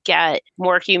do get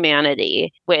more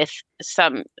humanity with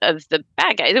some of the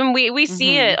bad guys. I mean, we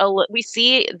see it. We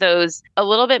see those a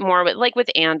little bit more with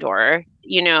Andor.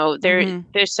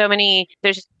 There's so many.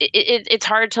 It's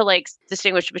hard to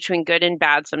distinguish between good and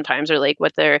bad sometimes, or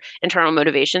what their internal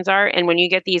motivations are. And when you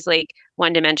get these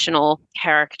one-dimensional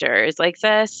characters like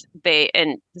this,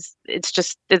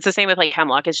 it's the same with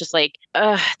Hemlock. It's just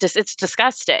it's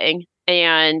disgusting.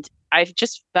 And I've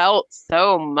just felt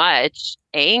so much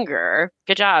anger.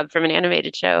 Good job from an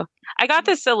animated show. I got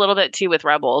this a little bit too with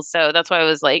Rebels, so that's why I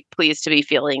was pleased to be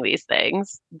feeling these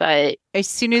things. But as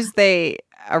soon as they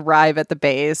arrive at the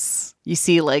base, you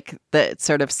see the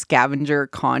sort of scavenger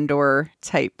condor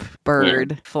type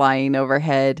bird flying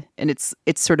overhead, and it's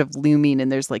sort of looming,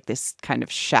 and there's this kind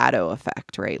of shadow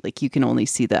effect, right? You can only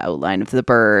see the outline of the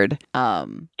bird.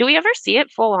 Do we ever see it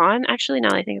full on? Actually, now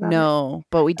that I think about it. No,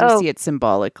 but we do see it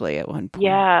symbolically at one point.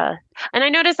 Yeah. And I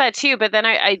noticed that too, but then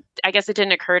I guess it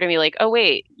didn't occur to me oh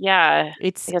wait, yeah.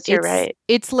 I guess you're right.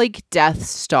 It's like death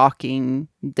stalking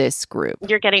this group.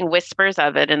 You're getting whispers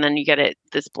of it, and then you get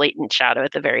this blatant shadow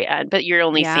at the very end, but you're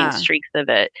only seeing streaks of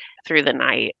it through the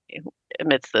night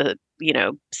amidst the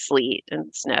sleet and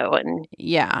snow and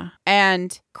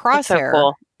and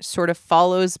Crosshair sort of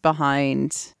follows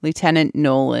behind Lieutenant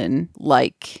Nolan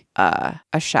like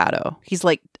a shadow. He's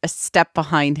a step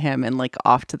behind him and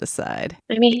off to the side.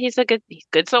 I mean, he's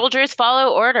good soldiers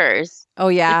follow orders. Oh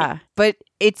yeah. But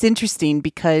it's interesting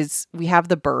because we have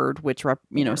the bird, which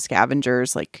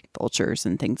scavengers like vultures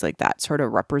and things like that sort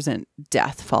of represent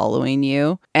death following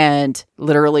you. And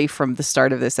literally from the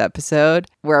start of this episode,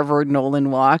 wherever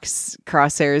Nolan walks,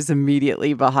 Crosshair is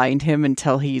immediately behind him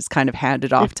until he's kind of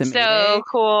handed off to Mayday. So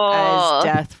cool. As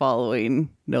death following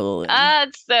Nolan.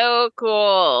 That's so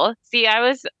cool. See, I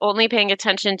was only paying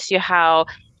attention to how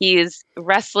he's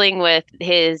wrestling with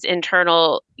his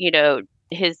internal,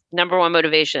 his number one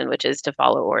motivation, which is to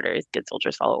follow orders. Good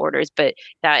soldiers follow orders. But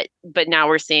now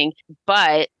we're seeing,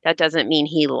 but that doesn't mean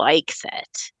he likes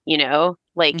it,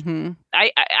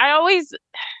 I always,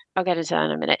 I'll get into that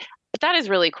in a minute. But that is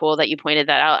really cool that you pointed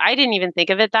that out. I didn't even think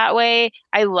of it that way.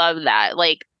 I love that.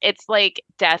 It's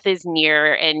death is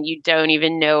near and you don't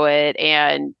even know it.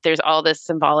 And there's all this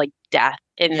symbolic death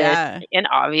in this and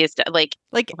obvious death.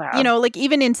 Wow.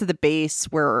 Even into the base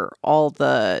where all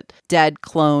the dead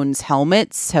clones'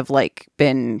 helmets have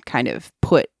been kind of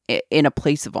put in a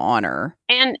place of honor.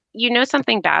 And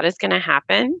something bad is going to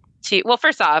happen. Well,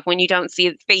 first off, when you don't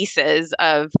see faces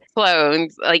of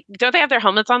clones, don't they have their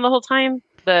helmets on the whole time?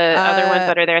 The other ones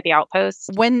that are there at the outposts?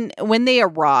 When they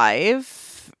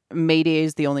arrive, Mayday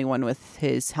is the only one with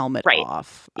his helmet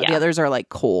off. Yeah. The others are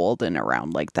cold and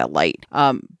around that light.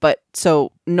 But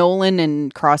so Nolan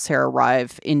and Crosshair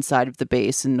arrive inside of the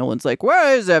base, and Nolan's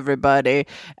where is everybody?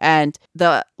 And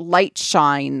the light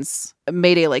shines.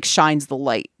 Mayday shines the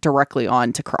light directly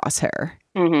onto Crosshair.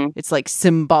 Mm-hmm. It's like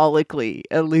symbolically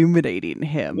illuminating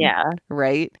him. Yeah.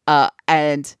 Right?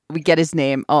 And we get his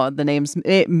name. Oh, the name's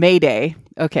Mayday.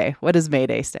 Okay, what does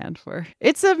Mayday stand for?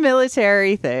 It's a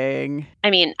military thing. I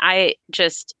mean, I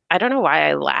don't know why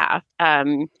I laugh.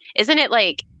 Isn't it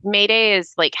like Mayday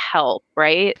is like help,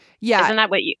 right? Yeah. Isn't that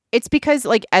what you... It's because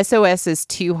like SOS is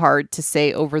too hard to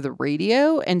say over the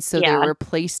radio, and so they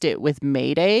replaced it with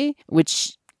Mayday,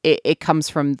 which it comes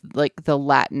from like the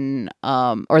Latin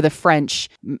or the French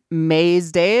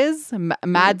Mads days.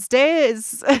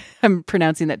 I'm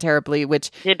pronouncing that terribly,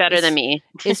 which you're better than me.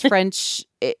 Is French.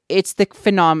 It's the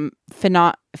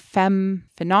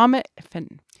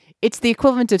it's the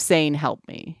equivalent of saying help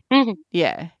me. Mm-hmm.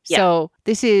 Yeah. So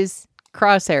this is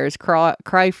Crosshair's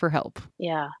cry for help.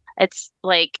 Yeah. It's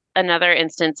like another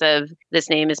instance of this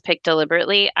name is picked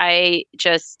deliberately. I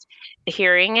just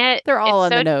hearing it. They're all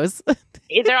on the nose.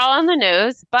 They're all on the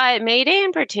nose, but Mayday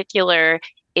in particular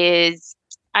is,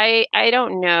 I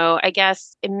don't know. I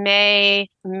guess May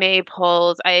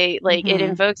pulls. I like it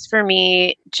invokes for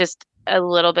me just a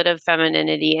little bit of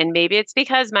femininity, and maybe it's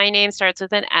because my name starts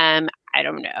with an M. I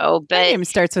don't know, but my name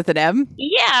starts with an M.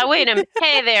 Yeah, wait a minute.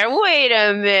 Hey there, wait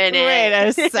a minute. Wait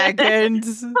a second.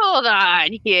 Hold on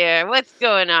here. What's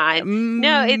going on?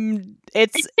 No,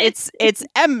 it's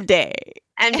M Day.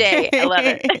 M Day, I love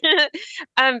it.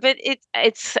 But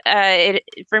it's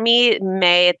for me,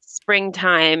 May. It's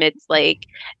springtime. It's like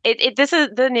this is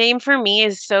the name for me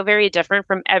is so very different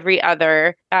from every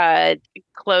other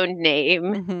cloned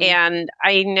name, and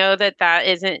I know that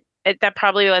isn't. That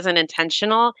probably wasn't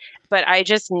intentional, but I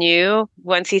just knew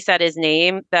once he said his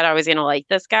name that I was going to like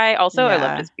this guy. Also, I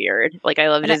loved his beard. Like, I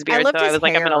loved his beard, so I was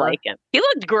like, I'm going to like him. He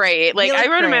looked great. Like, I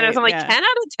wrote him in, I'm like, 10 out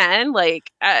of 10.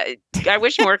 Like, I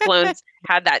wish more clones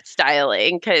had that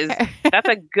styling, because that's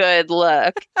a good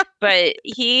look. But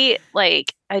he,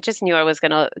 like, I just knew I was going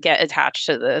to get attached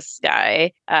to this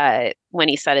guy when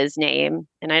he said his name.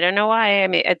 And I don't know why. I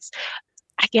mean,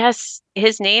 I guess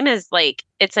his name is like,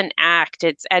 it's an act.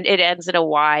 It ends in a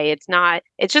Y.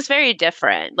 It's just very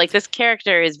different. Like, this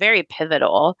character is very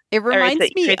pivotal. It reminds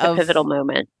me of a pivotal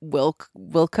moment.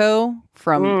 Wilco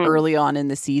from early on in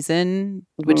the season,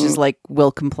 which is like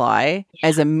will comply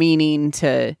as a meaning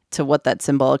to what that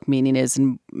symbolic meaning is.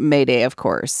 And Mayday, of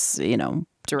course,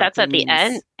 that's at the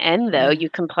end though. You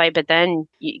comply, but then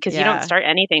because you don't start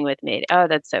anything with Mayday. Oh,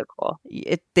 that's so cool.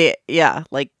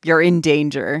 Like you're in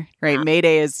danger, right?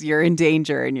 Mayday is you're in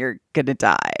danger and you're gonna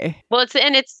die. Well, it's the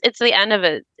end of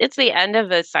it. It's the end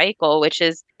of a cycle, which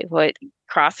is what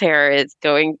Crosshair is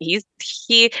going.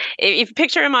 If you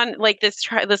picture him on like this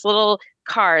little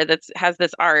car that has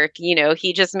this arc,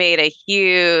 he just made a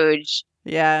huge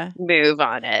move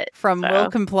on it, from will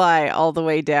comply all the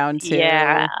way down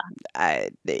to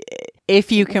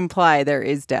if you comply, there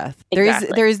is death.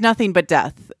 There is nothing but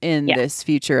death in this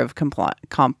future of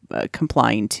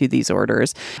complying to these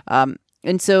orders,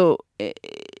 and so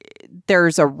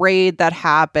there's a raid that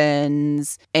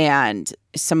happens, and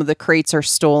some of the crates are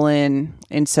stolen,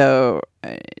 and so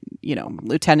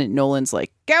Lieutenant Nolan's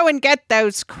like, go and get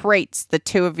those crates, the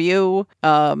two of you.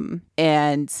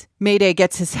 And Mayday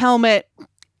gets his helmet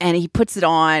and he puts it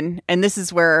on. And this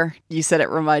is where you said it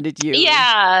reminded you.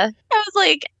 Yeah. I was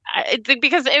like,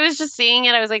 because it was just seeing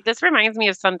it, I was like, this reminds me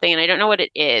of something, and I don't know what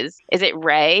it is. Is it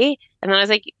Ray? And then I was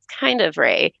like, it's kind of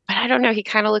Ray, but I don't know. He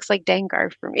kind of looks like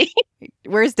Dengar for me.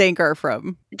 Where's Dengar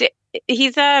from?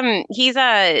 He's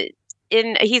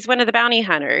one of the bounty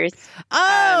hunters.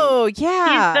 Oh,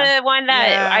 yeah. He's the one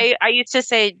that I used to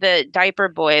say the diaper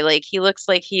boy. Like, he looks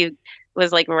like he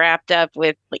was like wrapped up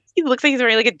with, like, he looks like he's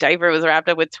wearing like a diaper was wrapped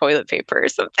up with toilet paper or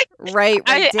something. Right.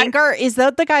 Dengar, is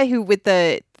that the guy who with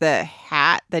the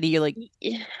hat that he like?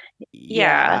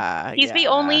 Yeah. He's the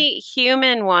only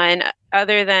human one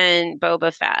other than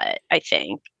Boba Fett, I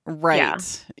think.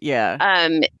 Right. Yeah.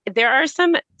 There are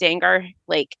some Dengar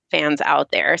like fans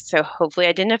out there, so hopefully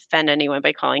I didn't offend anyone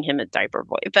by calling him a diaper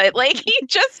boy. But like,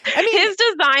 his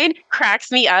design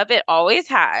cracks me up. It always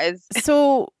has.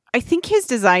 So I think his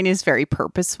design is very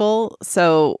purposeful.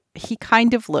 So he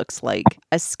kind of looks like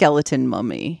a skeleton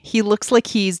mummy. He looks like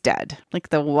he's dead, like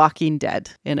the Walking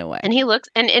Dead in a way. And he looks,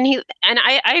 and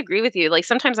I agree with you. Like,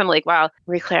 sometimes I'm like, wow,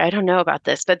 Marie-Claire, I don't know about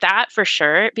this, but that for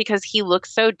sure, because he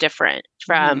looks so different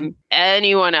from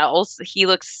anyone else. He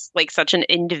looks like such an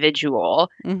individual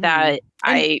that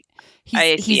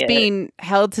he's being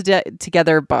held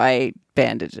together by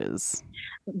bandages.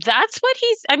 That's what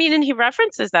and he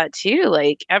references that too.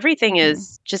 Like, everything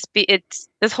is just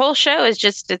this whole show is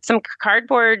just, it's some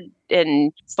cardboard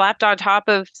and slapped on top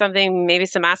of something, maybe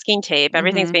some masking tape.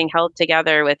 Everything's being held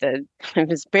together with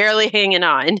it's barely hanging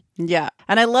on. Yeah.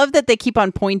 And I love that they keep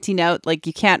on pointing out, like,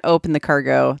 you can't open the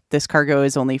cargo. This cargo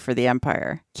is only for the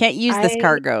Empire. Can't use this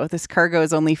cargo. This cargo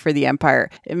is only for the Empire.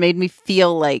 It made me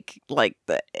feel like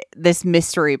this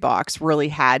mystery box really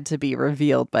had to be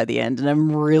revealed by the end. And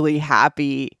I'm really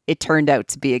happy it turned out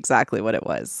to be exactly what it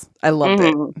was. I loved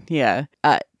it. Yeah.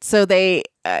 So they,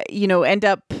 end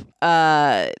up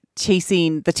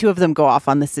chasing, the two of them go off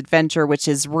on this adventure, which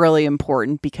is really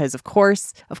important because of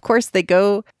course they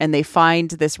go and they find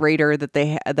this raider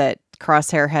that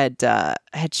Crosshair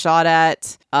had shot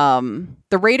at.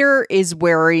 The raider is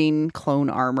wearing clone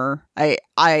armor.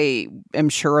 I am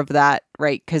sure of that,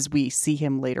 right? Because we see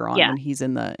him later on when he's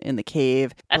in the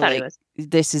cave. I thought he was.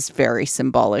 This is very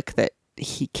symbolic that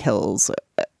he kills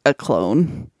a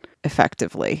clone.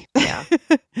 Effectively. Yeah.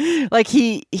 Like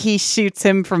he shoots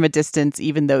him from a distance,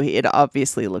 even though it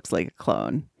obviously looks like a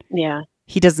clone. Yeah.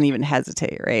 He doesn't even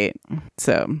hesitate, right?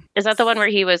 So is that the one where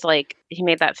he was like, he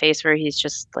made that face where he's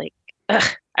just like, ugh.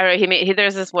 I don't know.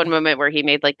 There's this one moment where he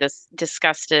made like this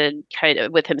disgusted kind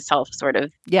of with himself sort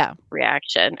of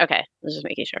reaction. Okay. I was just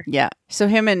making sure. Yeah. So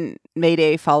him and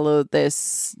Mayday follow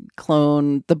this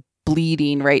clone, the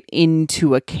bleeding right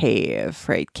into a cave,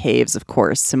 right? Caves, of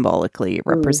course, symbolically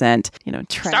represent,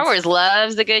 Star Wars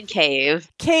loves a good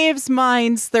cave. Caves,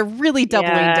 mines, they're really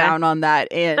doubling down on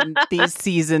that in these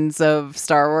seasons of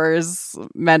Star Wars,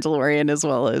 Mandalorian, as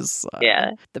well as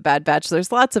The Bad Batch.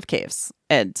 There's lots of caves.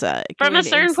 And from a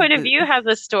certain point of view, has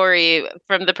a story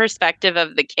from the perspective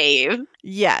of the cave.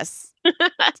 Yes.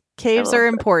 Caves are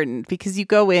important because you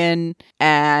go in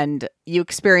and you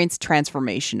experience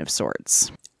transformation of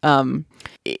sorts. You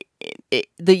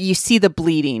see the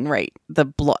bleeding, right?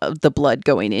 The blood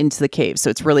going into the cave. So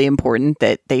it's really important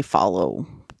that they follow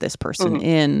this person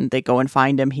in. They go and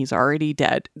find him. He's already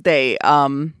dead. They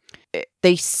kind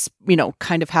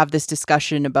of have this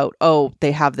discussion about,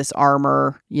 they have this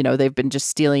armor, they've been just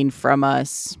stealing from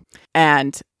us.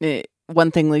 And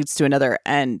one thing leads to another.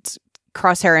 And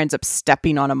Crosshair ends up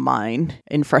stepping on a mine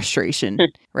in frustration,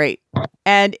 right?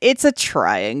 And it's a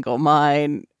triangle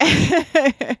mine. I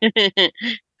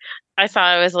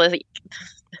thought it was like,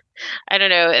 I don't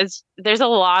know. There's a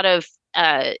lot of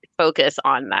focus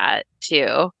on that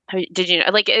too. Did you know?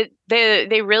 Like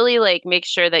they really like make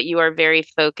sure that you are very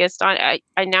focused on. I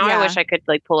wish I could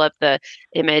like pull up the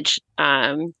image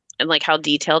and like how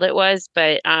detailed it was,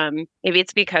 but maybe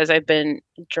it's because I've been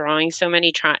drawing so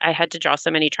many I had to draw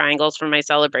so many triangles for my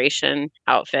celebration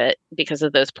outfit because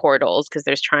of those portals, because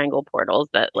there's triangle portals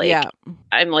that like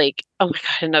I'm like, oh my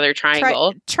god, another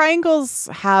triangle. Triangles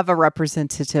have a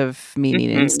representative meaning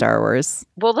in Star Wars.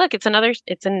 Well, look, it's another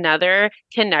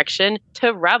connection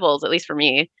to Rebels, at least for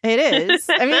me. It is.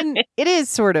 I mean, it is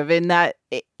sort of in that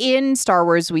in Star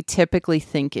Wars we typically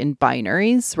think in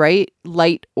binaries, right?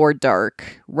 Light or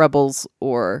dark, Rebels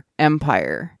or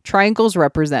Empire. Triangles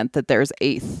represent that there's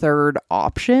a third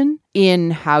option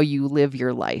in how you live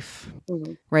your life,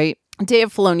 right?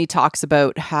 Dave Filoni talks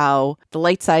about how the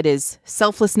light side is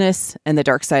selflessness and the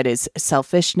dark side is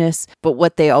selfishness. But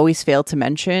what they always fail to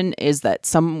mention is that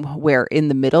somewhere in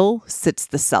the middle sits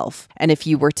the self. And if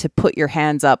you were to put your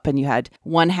hands up and you had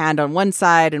one hand on one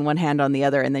side and one hand on the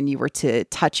other, and then you were to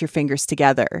touch your fingers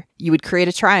together, you would create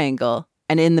a triangle.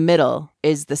 And in the middle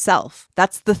is the self.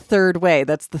 That's the third way.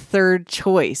 That's the third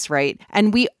choice, right?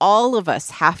 And all of us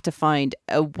have to find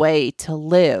a way to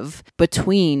live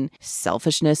between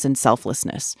selfishness and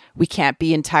selflessness. We can't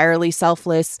be entirely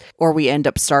selfless or we end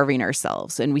up starving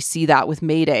ourselves. And we see that with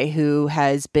Mayday, who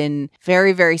has been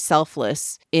very, very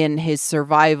selfless in his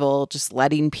survival, just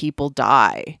letting people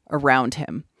die around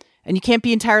him. And you can't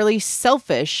be entirely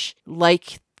selfish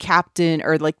like Captain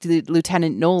or like the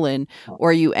Lieutenant Nolan,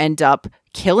 or you end up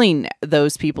killing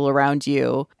those people around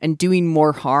you and doing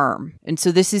more harm. And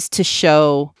so this is to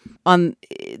show on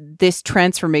this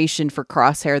transformation for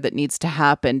Crosshair that needs to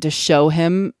happen, to show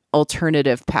him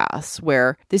alternative paths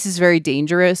where this is very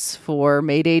dangerous for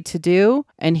Mayday to do,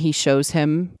 and he shows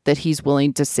him that he's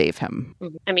willing to save him.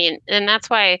 I mean, and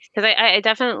that's why, because I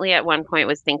definitely at one point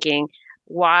was thinking,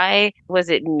 why was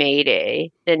it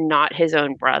Mayday and not his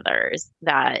own brothers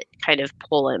that kind of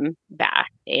pull him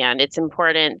back? And it's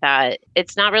important that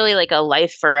it's not really like a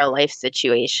life for a life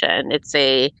situation.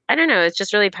 I don't know, it's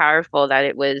just really powerful that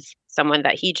it was someone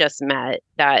that he just met,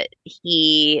 that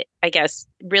he, I guess,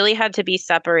 really had to be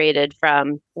separated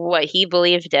from what he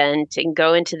believed in to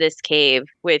go into this cave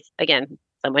with, again,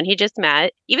 someone he just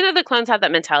met, even though the clones have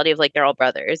that mentality of like they're all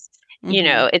brothers. you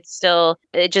know, it's still,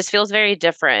 it just feels very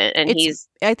different. And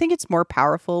I think it's more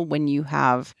powerful when you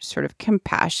have sort of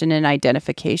compassion and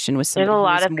identification with somebody there's a who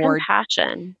lot is of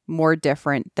compassion, more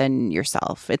different than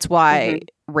yourself. It's why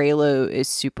Reylo is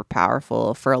super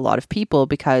powerful for a lot of people,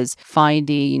 because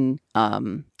finding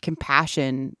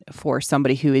compassion for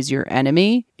somebody who is your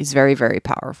enemy is very, very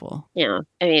powerful. Yeah.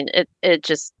 I mean, it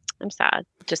just, I'm sad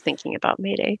just thinking about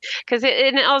Mayday, because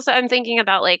and also I'm thinking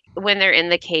about like when they're in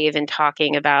the cave and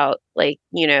talking about like,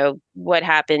 you know, what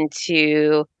happened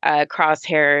to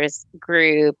Crosshair's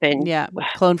group and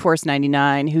Clone Force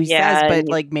 99, who he says, but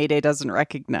like Mayday doesn't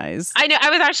recognize. I know.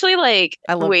 I was actually like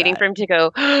waiting for him to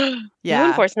go,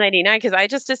 Clone Force 99, because I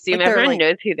just assume like everyone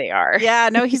knows who they are. Yeah,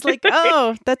 no, he's like,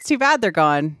 oh, that's too bad they're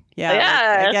gone. Yeah,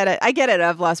 like, I get it. I get it.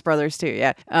 I've lost brothers too.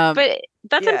 Yeah. But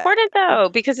that's important though,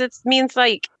 because it means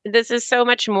like this is so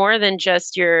much more than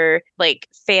just your like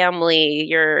family,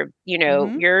 your, you know,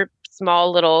 your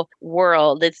small little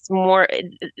world. It's more,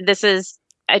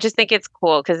 I just think it's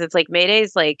cool because it's like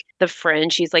Mayday's like the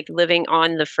fringe. She's like living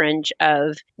on the fringe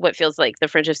of what feels like the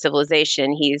fringe of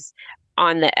civilization. He's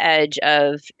on the edge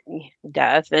of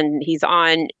death, and he's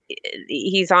on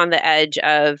the edge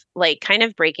of like kind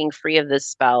of breaking free of the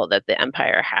spell that the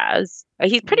Empire has.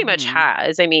 He pretty much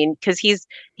has. I mean, because he's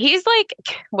like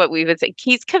what we would say,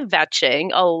 he's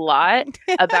kvetching a lot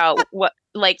about what,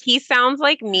 like, he sounds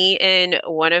like me in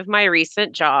one of my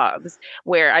recent jobs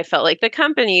where I felt like the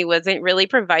company wasn't really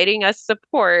providing us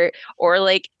support or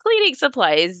like cleaning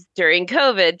supplies during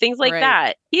COVID, things like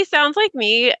that. He sounds like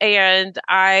me, and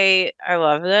I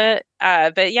love it.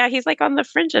 But yeah, he's like on the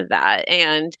fringe of that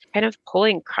and kind of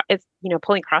pulling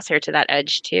Crosshair to that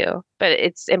edge too. But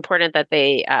it's important that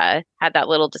they had that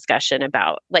little discussion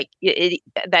about like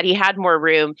that he had more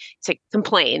room to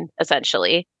complain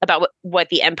essentially about what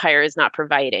the Empire is not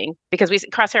providing, because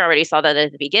Crosshair already saw that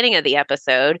at the beginning of the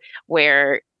episode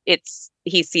where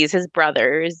he sees his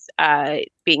brothers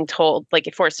being told,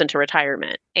 like, forced into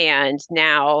retirement. And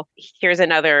now here's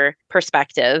another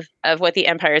perspective of what the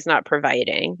Empire is not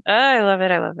providing. Oh, I love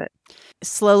it. I love it.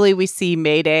 Slowly we see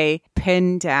Mayday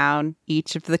pin down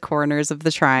each of the corners of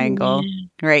the triangle,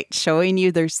 right? Showing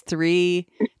you there's three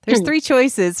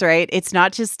choices, right? It's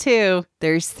not just two,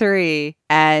 there's three.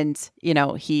 And, you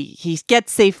know, he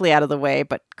gets safely out of the way,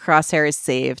 but Crosshair is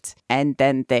saved. And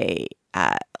then they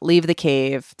leave the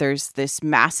cave. There's this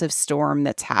massive storm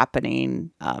that's happening,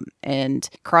 and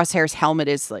Crosshair's helmet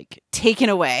is like taken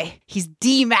away. He's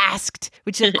demasked,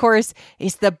 which of course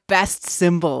is the best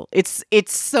symbol. It's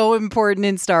so important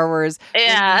in Star Wars.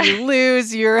 Yeah, when you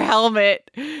lose your helmet,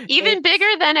 even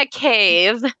bigger than a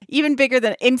cave. Even bigger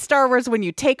than in Star Wars. When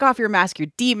you take off your mask, you're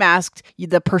demasked.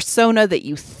 The persona that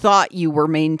you thought you were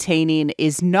maintaining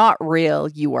is not real.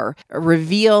 You are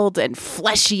revealed and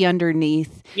fleshy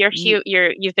underneath.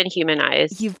 You've been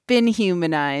humanized. You've been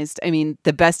humanized. I mean,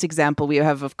 the best example we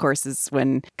have, of course, is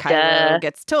when Kylo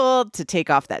gets told to take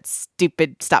off that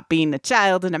stupid "stop being a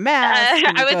child" in a mask.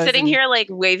 I was sitting here like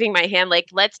waving my hand, like,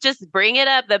 let's just bring it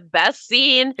up. The best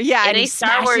scene in a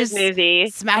Star Wars movie.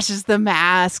 Smashes the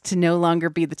mask to no longer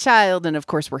be the child. And of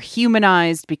course, we're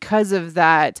humanized because of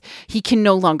that. He can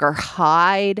no longer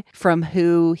hide from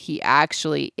who he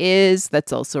actually is.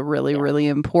 That's also really, really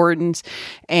important.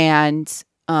 And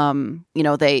you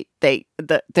know,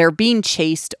 they're being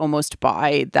chased almost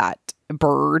by that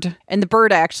bird. And the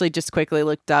bird I actually just quickly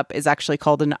looked up is actually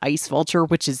called an ice vulture,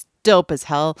 which is dope as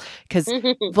hell, because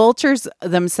vultures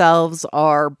themselves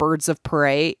are birds of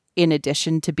prey in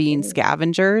addition to being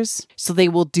scavengers. So they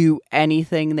will do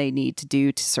anything they need to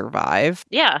do to survive.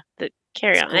 Yeah.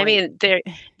 Carry on. I mean,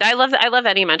 I love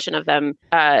any mention of them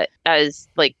as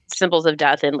like symbols of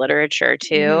death in literature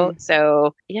too.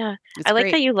 So yeah, I like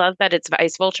that you love that it's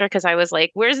Ice Vulture, because I was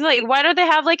like, where's like, why don't they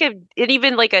have like a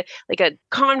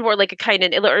convor, like a kind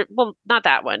of, or, well, not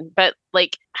that one, but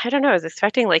like, I don't know. I was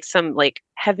expecting like some like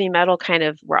heavy metal kind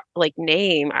of like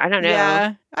name. I don't know.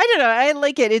 Yeah, I don't know. I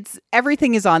like it.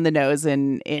 Everything is on the nose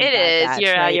in it is. Batch,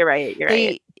 yeah, right? You're right. You're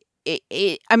right.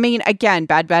 I mean, again,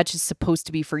 Bad Batch is supposed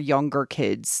to be for younger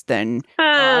kids than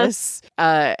us.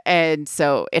 And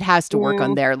so it has to work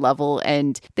on their level.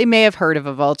 And they may have heard of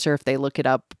a vulture if they look it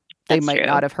up. They might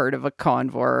not have heard of a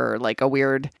convor, or like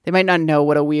they might not know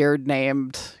what a weird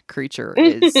named creature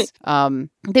is.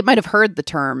 They might have heard the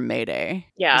term Mayday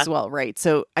as well, right?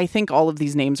 So I think all of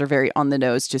these names are very on the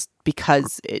nose just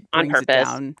because it brings it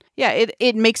down. Yeah,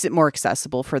 it makes it more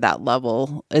accessible for that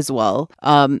level as well.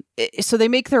 So they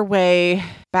make their way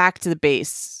back to the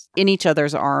base. in each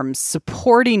other's arms,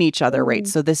 supporting each other, right?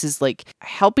 So this is like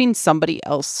helping somebody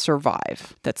else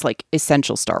survive. That's like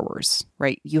essential Star Wars,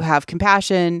 right? You have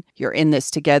compassion, you're in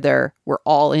this together, we're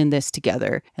all in this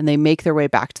together. And they make their way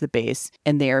back to the base,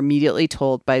 and they are immediately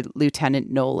told by Lieutenant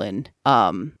Nolan,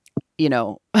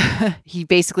 he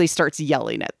basically starts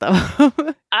yelling at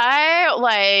them. I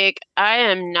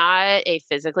am not a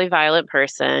physically violent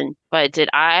person, but did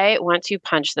I want to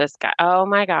punch this guy? Oh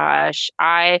my gosh.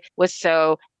 I was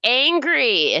so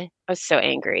angry. I was so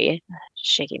angry.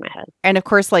 Shaking my head. And of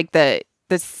course, like the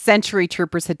Century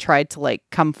Troopers had tried to like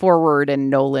come forward, and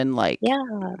Nolan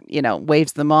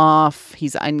waves them off.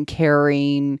 He's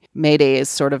uncaring. Mayday is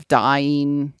sort of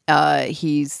dying.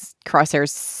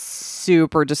 Crosshair's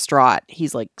super distraught.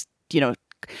 He's like,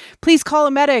 please call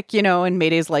a medic, and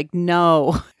Mayday's like,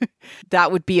 no,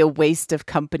 that would be a waste of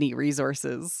company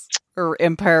resources or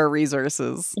Empire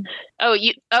resources.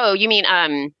 You mean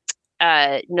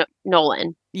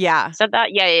Nolan? Yeah. Said that?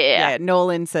 Yeah.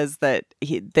 Nolan says that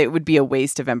that would be a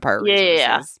waste of Empire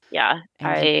resources. Yeah.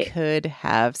 And he could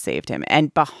have saved him.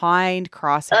 And behind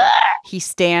Crosshair, he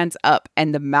stands up,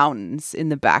 and the mountains in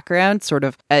the background sort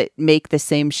of make the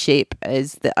same shape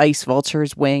as the Ice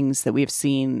Vulture's wings that we've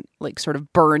seen like sort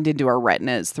of burned into our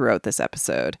retinas throughout this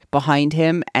episode behind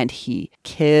him, and he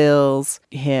kills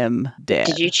him dead.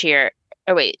 Did you cheer?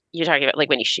 Oh, wait, you're talking about like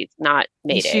when he shoots, not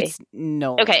Mayday. He shoots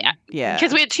Nolan. Okay, yeah.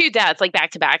 Because we had two deaths like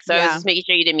back to back, so I was just making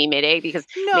sure you didn't mean Mayday, because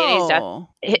Mayday's death,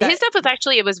 his death was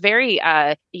actually, it was very,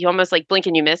 you almost like blink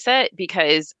and you miss it,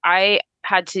 because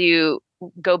had to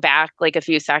go back like a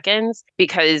few seconds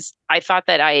because I thought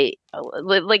that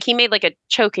he made like a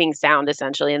choking sound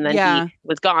essentially, and then he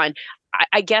was gone.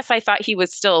 I guess I thought he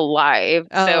was still alive.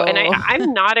 So, and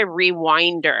I'm not a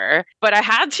rewinder, but I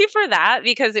had to for that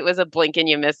because it was a blink and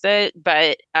you miss it.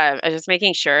 But I was just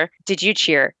making sure. Did you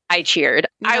cheer? I cheered.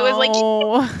 No. I was like,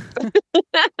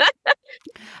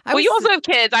 you also have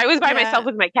kids. I was by myself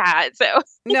with my cat. So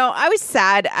no, I was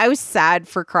sad. I was sad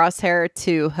for Crosshair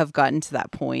to have gotten to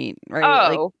that point. Right.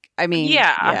 Oh, I mean,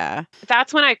 yeah.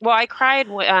 That's when I cried.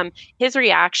 His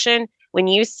reaction when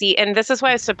you see, and this is why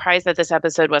I was surprised that this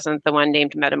episode wasn't the one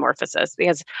named Metamorphosis,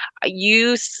 because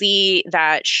you see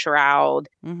that shroud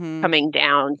coming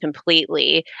down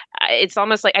completely. It's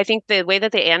almost like, I think the way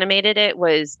that they animated it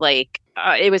was like,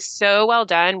 it was so well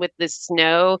done with the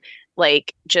snow,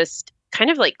 like just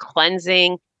kind of like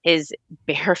cleansing his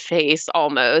bare face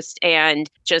almost, and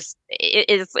just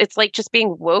it's like just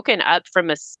being woken up from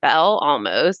a spell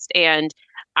almost. And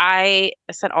I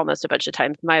said almost a bunch of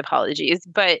times, my apologies,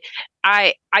 but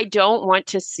I don't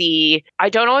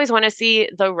always want to see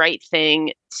the right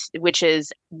thing, which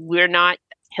is we're not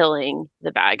killing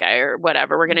the bad guy or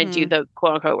whatever. We're going to do the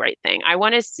quote unquote right thing. I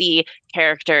want to see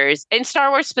characters in Star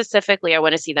Wars specifically. I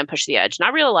want to see them push the edge,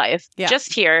 not real life,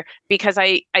 just here, because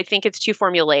I think it's too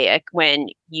formulaic when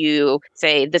you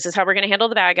say, this is how we're going to handle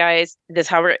the bad guys.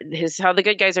 This is how the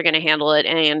good guys are going to handle it.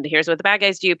 And here's what the bad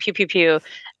guys do. Pew, pew, pew.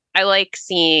 I like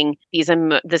seeing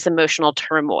this emotional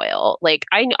turmoil. Like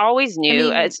I always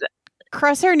knew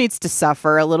Crosshair needs to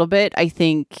suffer a little bit, I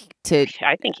think.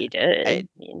 I think he did.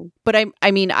 But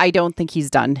I don't think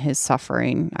he's done his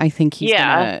suffering. I think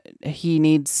he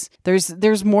needs.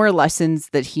 There's more lessons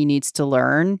that he needs to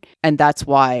learn, and that's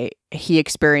why he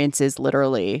experiences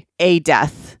literally a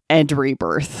death and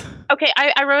rebirth. Okay,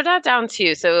 I wrote that down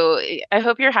too. So I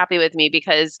hope you're happy with me,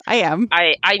 because I am.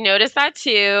 I noticed that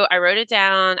too. I wrote it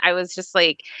down. I was just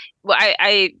like, well,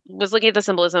 I was looking at the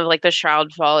symbolism of like the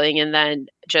shroud falling, and then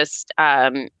just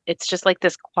it's just like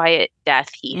this quiet death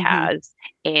he has.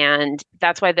 And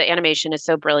that's why the animation is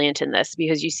so brilliant in this,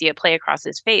 because you see it play across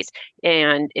his face,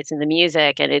 and it's in the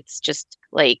music, and it's just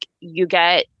like you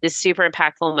get this super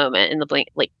impactful moment in the blink,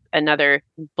 like another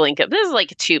blink of, this is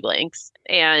like 2 blinks,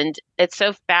 and it's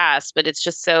so fast, but it's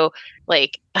just so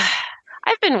like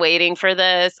I've been waiting for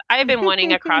this. I've been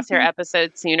wanting a Crosshair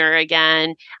episode sooner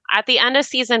again. At the end of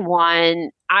season 1,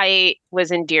 I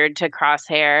was endeared to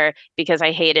Crosshair because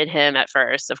I hated him at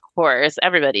first. Of course,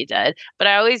 everybody did. But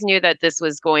I always knew that this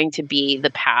was going to be the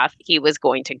path he was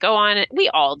going to go on. We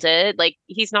all did. Like,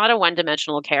 he's not a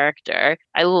one-dimensional character.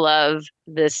 I love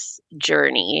this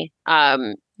journey.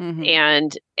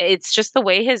 And it's just the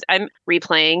way I'm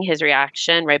replaying his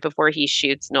reaction right before he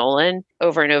shoots Nolan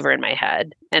over and over in my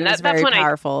head. And that's very when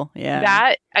powerful. And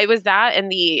I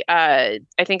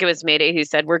think it was Mayday who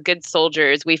said, "We're good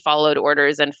soldiers. We followed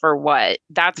orders, and for what?"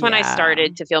 That's when I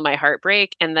started to feel my heart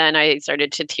break, and then I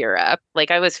started to tear up.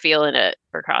 Like, I was feeling it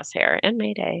for Crosshair and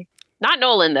Mayday. Not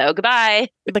Nolan though. Goodbye.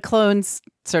 The clones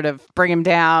sort of bring him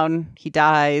down. He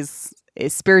dies.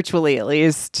 spiritually at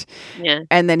least. Yeah.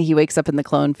 And then he wakes up in the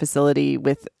clone facility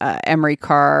with Emery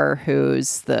Carr,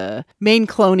 who's the main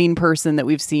cloning person that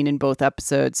we've seen in both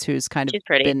episodes, who's kind of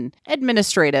been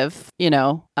administrative, and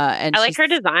I like her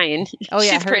design. Oh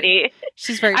yeah, she's pretty.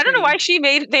 She's very I don't know why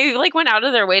they like went out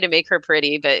of their way to make her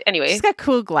pretty, but anyway. She's got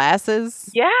cool glasses.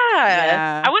 Yeah.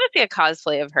 I want to see a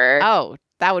cosplay of her. Oh,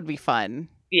 that would be fun.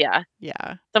 Yeah.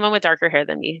 Yeah. Someone with darker hair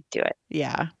than me, do it.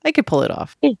 Yeah. I could pull it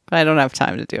off, but I don't have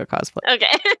time to do a cosplay.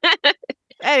 Okay.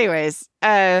 Anyways,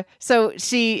 so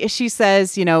she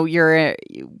says, you're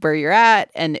where you're at,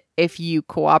 and if you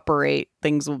cooperate,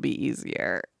 things will be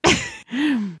easier.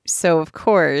 So, of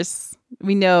course,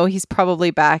 we know he's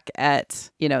probably back at,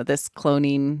 this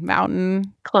cloning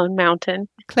mountain. Clone Mountain.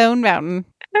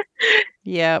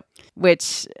 Yep.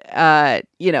 Which,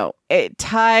 it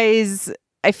ties.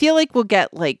 I feel like we'll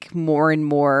get like more and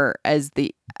more as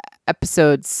the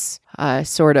episodes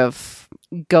sort of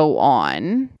go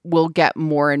on. We'll get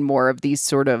more and more of these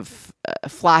sort of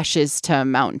flashes to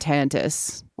Mount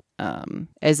Tantus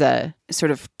as a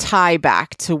sort of tie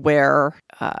back to where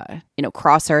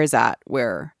Crosshair is at,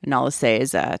 where Nala Se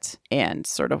is at, and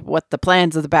sort of what the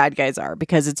plans of the bad guys are,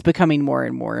 because it's becoming more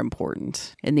and more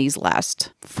important in these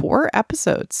last 4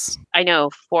 episodes. I know,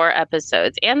 4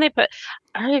 episodes. And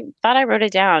I thought I wrote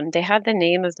it down. They had the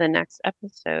name of the next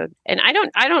episode. And I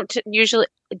don't usually,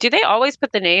 do they always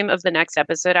put the name of the next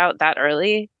episode out that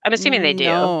early? I'm assuming they do.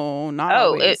 No, not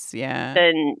always.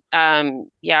 Then,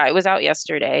 it was out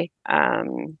yesterday.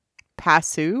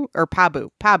 Pasu or Pabu.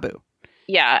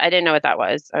 Yeah, I didn't know what that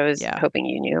was. I was hoping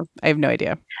you knew. I have no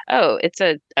idea. Oh, it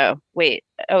is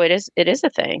a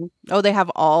thing. Oh, they have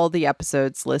all the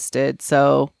episodes listed.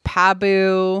 So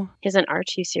Pabu is an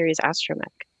R2 series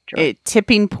astromech.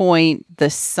 Tipping Point, The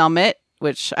Summit,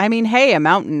 which, I mean, hey, a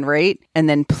mountain, right? And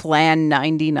then Plan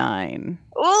 99.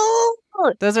 Oh!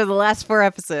 Those are the last 4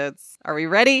 episodes. Are we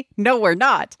ready? No, we're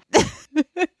not.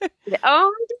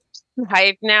 Oh,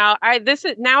 hype now. I've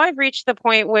reached the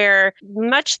point where,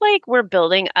 much like we're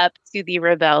building up to the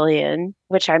rebellion,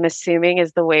 which I'm assuming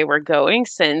is the way we're going,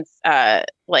 since there's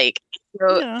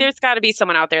got to be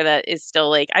someone out there that is still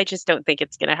like, I just don't think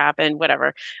it's going to happen,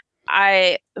 whatever.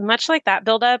 Much like that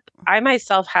buildup, I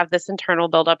myself have this internal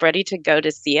buildup ready to go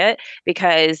to see it,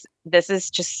 because this is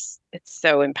just, it's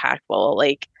so impactful.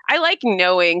 Like, I like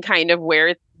knowing kind of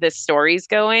where this story's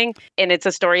going, and it's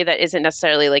a story that isn't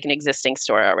necessarily like an existing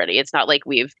story already. It's not like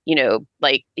we've, the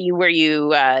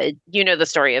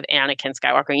story of Anakin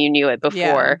Skywalker, you knew it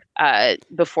before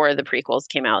the prequels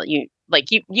came out. You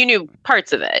knew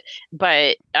parts of it,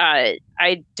 but I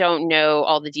don't know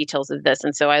all the details of this.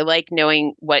 And so I like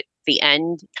knowing what the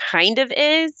end kind of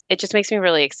is. It just makes me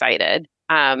really excited.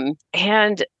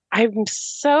 And I'm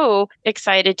so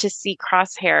excited to see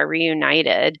Crosshair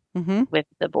reunited with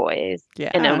the boys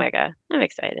in Omega. I'm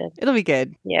excited. It'll be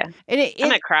good. Yeah. I'm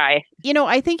going to cry.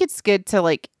 I think it's good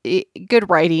to good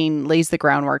writing lays the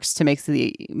groundworks to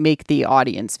make the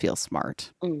audience feel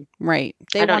smart. Right.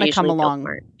 They want to come along.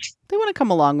 They want to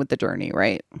come along with the journey,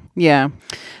 right? Yeah.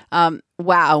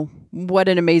 Wow. What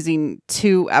an amazing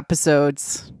 2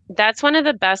 episodes. That's one of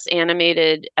the best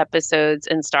animated episodes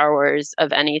in Star Wars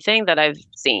of anything that I've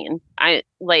seen.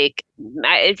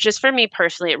 Just for me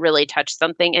personally, it really touched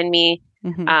something in me.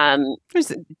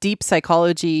 There's deep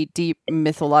psychology, deep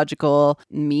mythological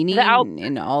meaning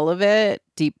in all of it,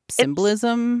 deep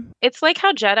symbolism. It's like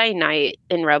how Jedi Knight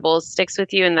in Rebels sticks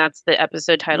with you, and that's the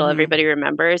episode title everybody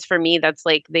remembers. For me, that's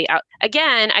like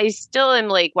again, I still am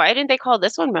like, why didn't they call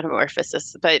this one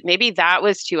Metamorphosis? But maybe that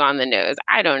was too on the nose.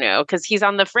 I don't know, because he's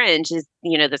on the fringe, is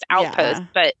this outpost.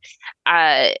 But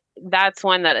that's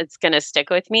one that it's going to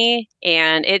stick with me,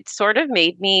 and it sort of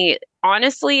made me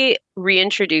honestly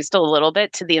reintroduced a little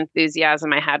bit to the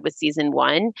enthusiasm I had with season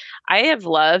 1. I have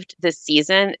loved this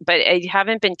season, but I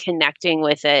haven't been connecting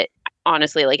with it.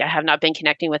 Honestly, I have not been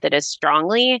connecting with it as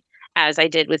strongly as I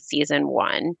did with season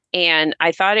 1. And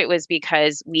I thought it was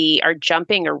because we are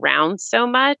jumping around so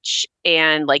much.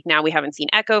 And now we haven't seen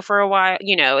Echo for a while.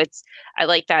 I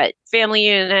like that family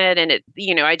unit, and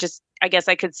I guess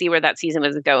I could see where that season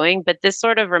was going, but this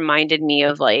sort of reminded me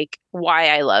of why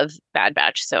I love Bad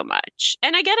Batch so much.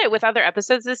 And I get it with other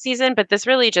episodes this season, but this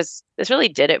really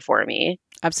did it for me.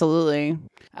 Absolutely.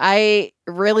 I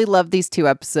really love these 2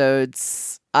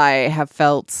 episodes. I have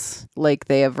felt like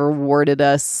they have rewarded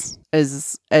us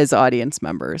as audience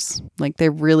members. They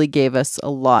really gave us a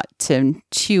lot to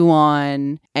chew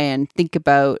on and think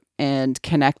about and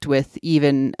connect with,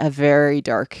 even a very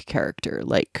dark character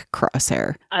like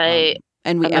Crosshair.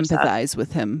 And we empathize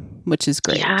with him, which is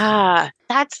great. Yeah,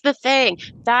 that's the thing.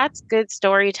 That's good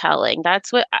storytelling.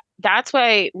 That's what that's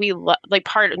why we like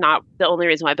not the only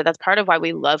reason why, but that's part of why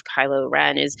we love Kylo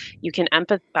Ren is you can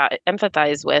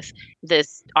empathize with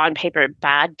this on paper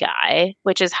bad guy,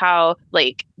 which is how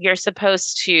like you're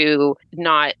supposed to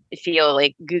not feel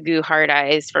like goo goo hard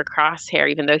eyes for Crosshair,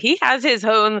 even though he has his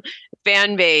own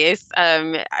fan base.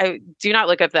 I do not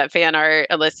look up that fan art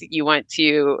unless you want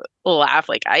to laugh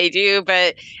like I do,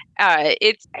 but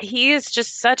he is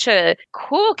just such a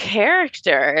cool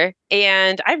character,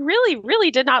 and I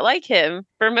really did not like him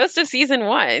for most of season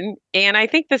 1, and I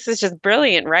think this is just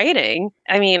brilliant writing.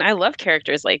 I mean, I love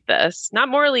characters like this, not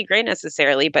morally gray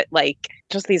necessarily, but like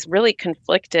just these really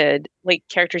conflicted like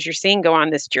characters you're seeing go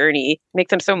on this journey make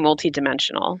them so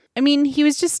multidimensional. I mean, he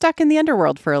was just stuck in the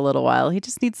underworld for a little while. He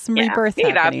just needs some rebirth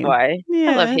happening. That's why.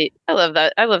 Yeah. I love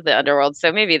that. I love the underworld,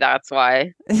 so maybe that's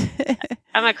why.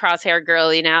 I'm a Crosshair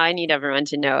girly now. I need everyone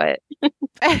to know it.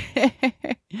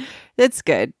 That's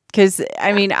good. Because,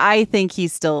 I mean, I think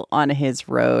he's still on his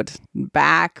road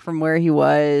back from where he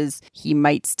was. He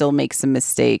might still make some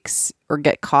mistakes or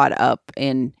get caught up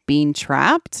in being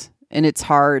trapped. And it's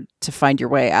hard to find your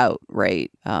way out,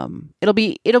 right? It'll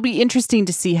be interesting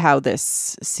to see how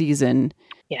this season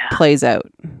plays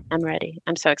out. I'm ready.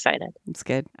 I'm so excited. That's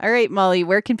good. All right, Molly,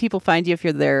 where can people find you if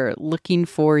you're there looking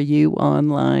for you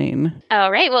online? All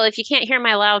right. Well, if you can't hear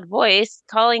my loud voice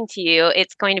calling to you,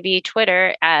 it's going to be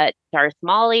Twitter at Darth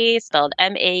Molly, spelled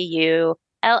MAULLIE,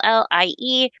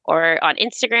 or on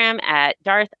Instagram at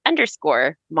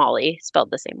Darth_Molly,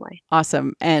 spelled the same way.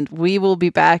 Awesome. And we will be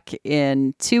back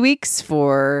in 2 weeks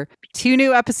for 2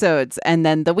 new episodes. And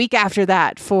then the week after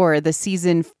that for the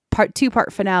season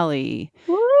two-part finale.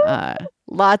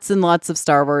 Lots and lots of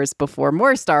Star Wars before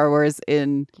more Star Wars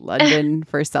in London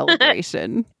for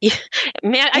Celebration. Yeah.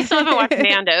 Man, I still haven't watched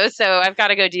Mando, so I've got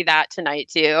to go do that tonight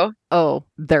too. Oh,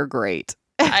 they're great.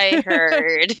 I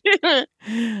heard.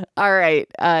 All right.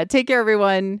 Take care,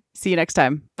 everyone. See you next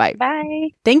time. Bye. Bye.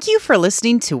 Thank you for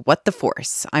listening to What the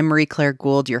Force. I'm Marie-Claire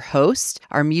Gould, your host.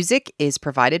 Our music is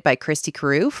provided by Christy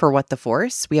Carew for What the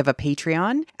Force. We have a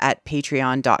Patreon at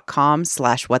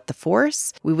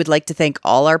patreon.com/whattheforce. We would like to thank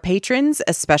all our patrons,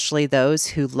 especially those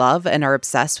who love and are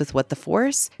obsessed with What the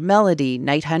Force. Melody,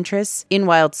 Night Huntress, In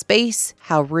Wild Space,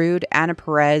 How Rude, Anna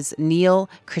Perez, Neil,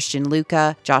 Christian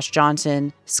Luca, Josh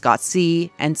Johnson, Scott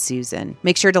C., and Susan.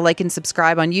 Make sure to like and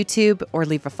subscribe on YouTube or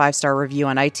leave a 5-star review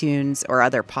on iTunes or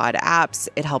other pod apps.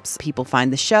 It helps people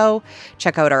find the show.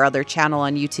 Check out our other channel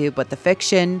on YouTube, What the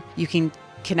Fiction. You can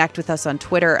connect with us on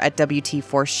Twitter at WT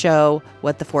Force Show,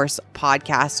 What the Force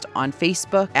Podcast on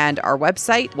Facebook, and our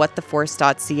website,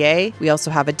 whattheforce.ca. We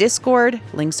also have a Discord.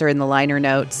 Links are in the liner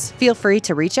notes. Feel free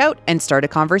to reach out and start a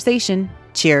conversation.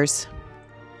 Cheers.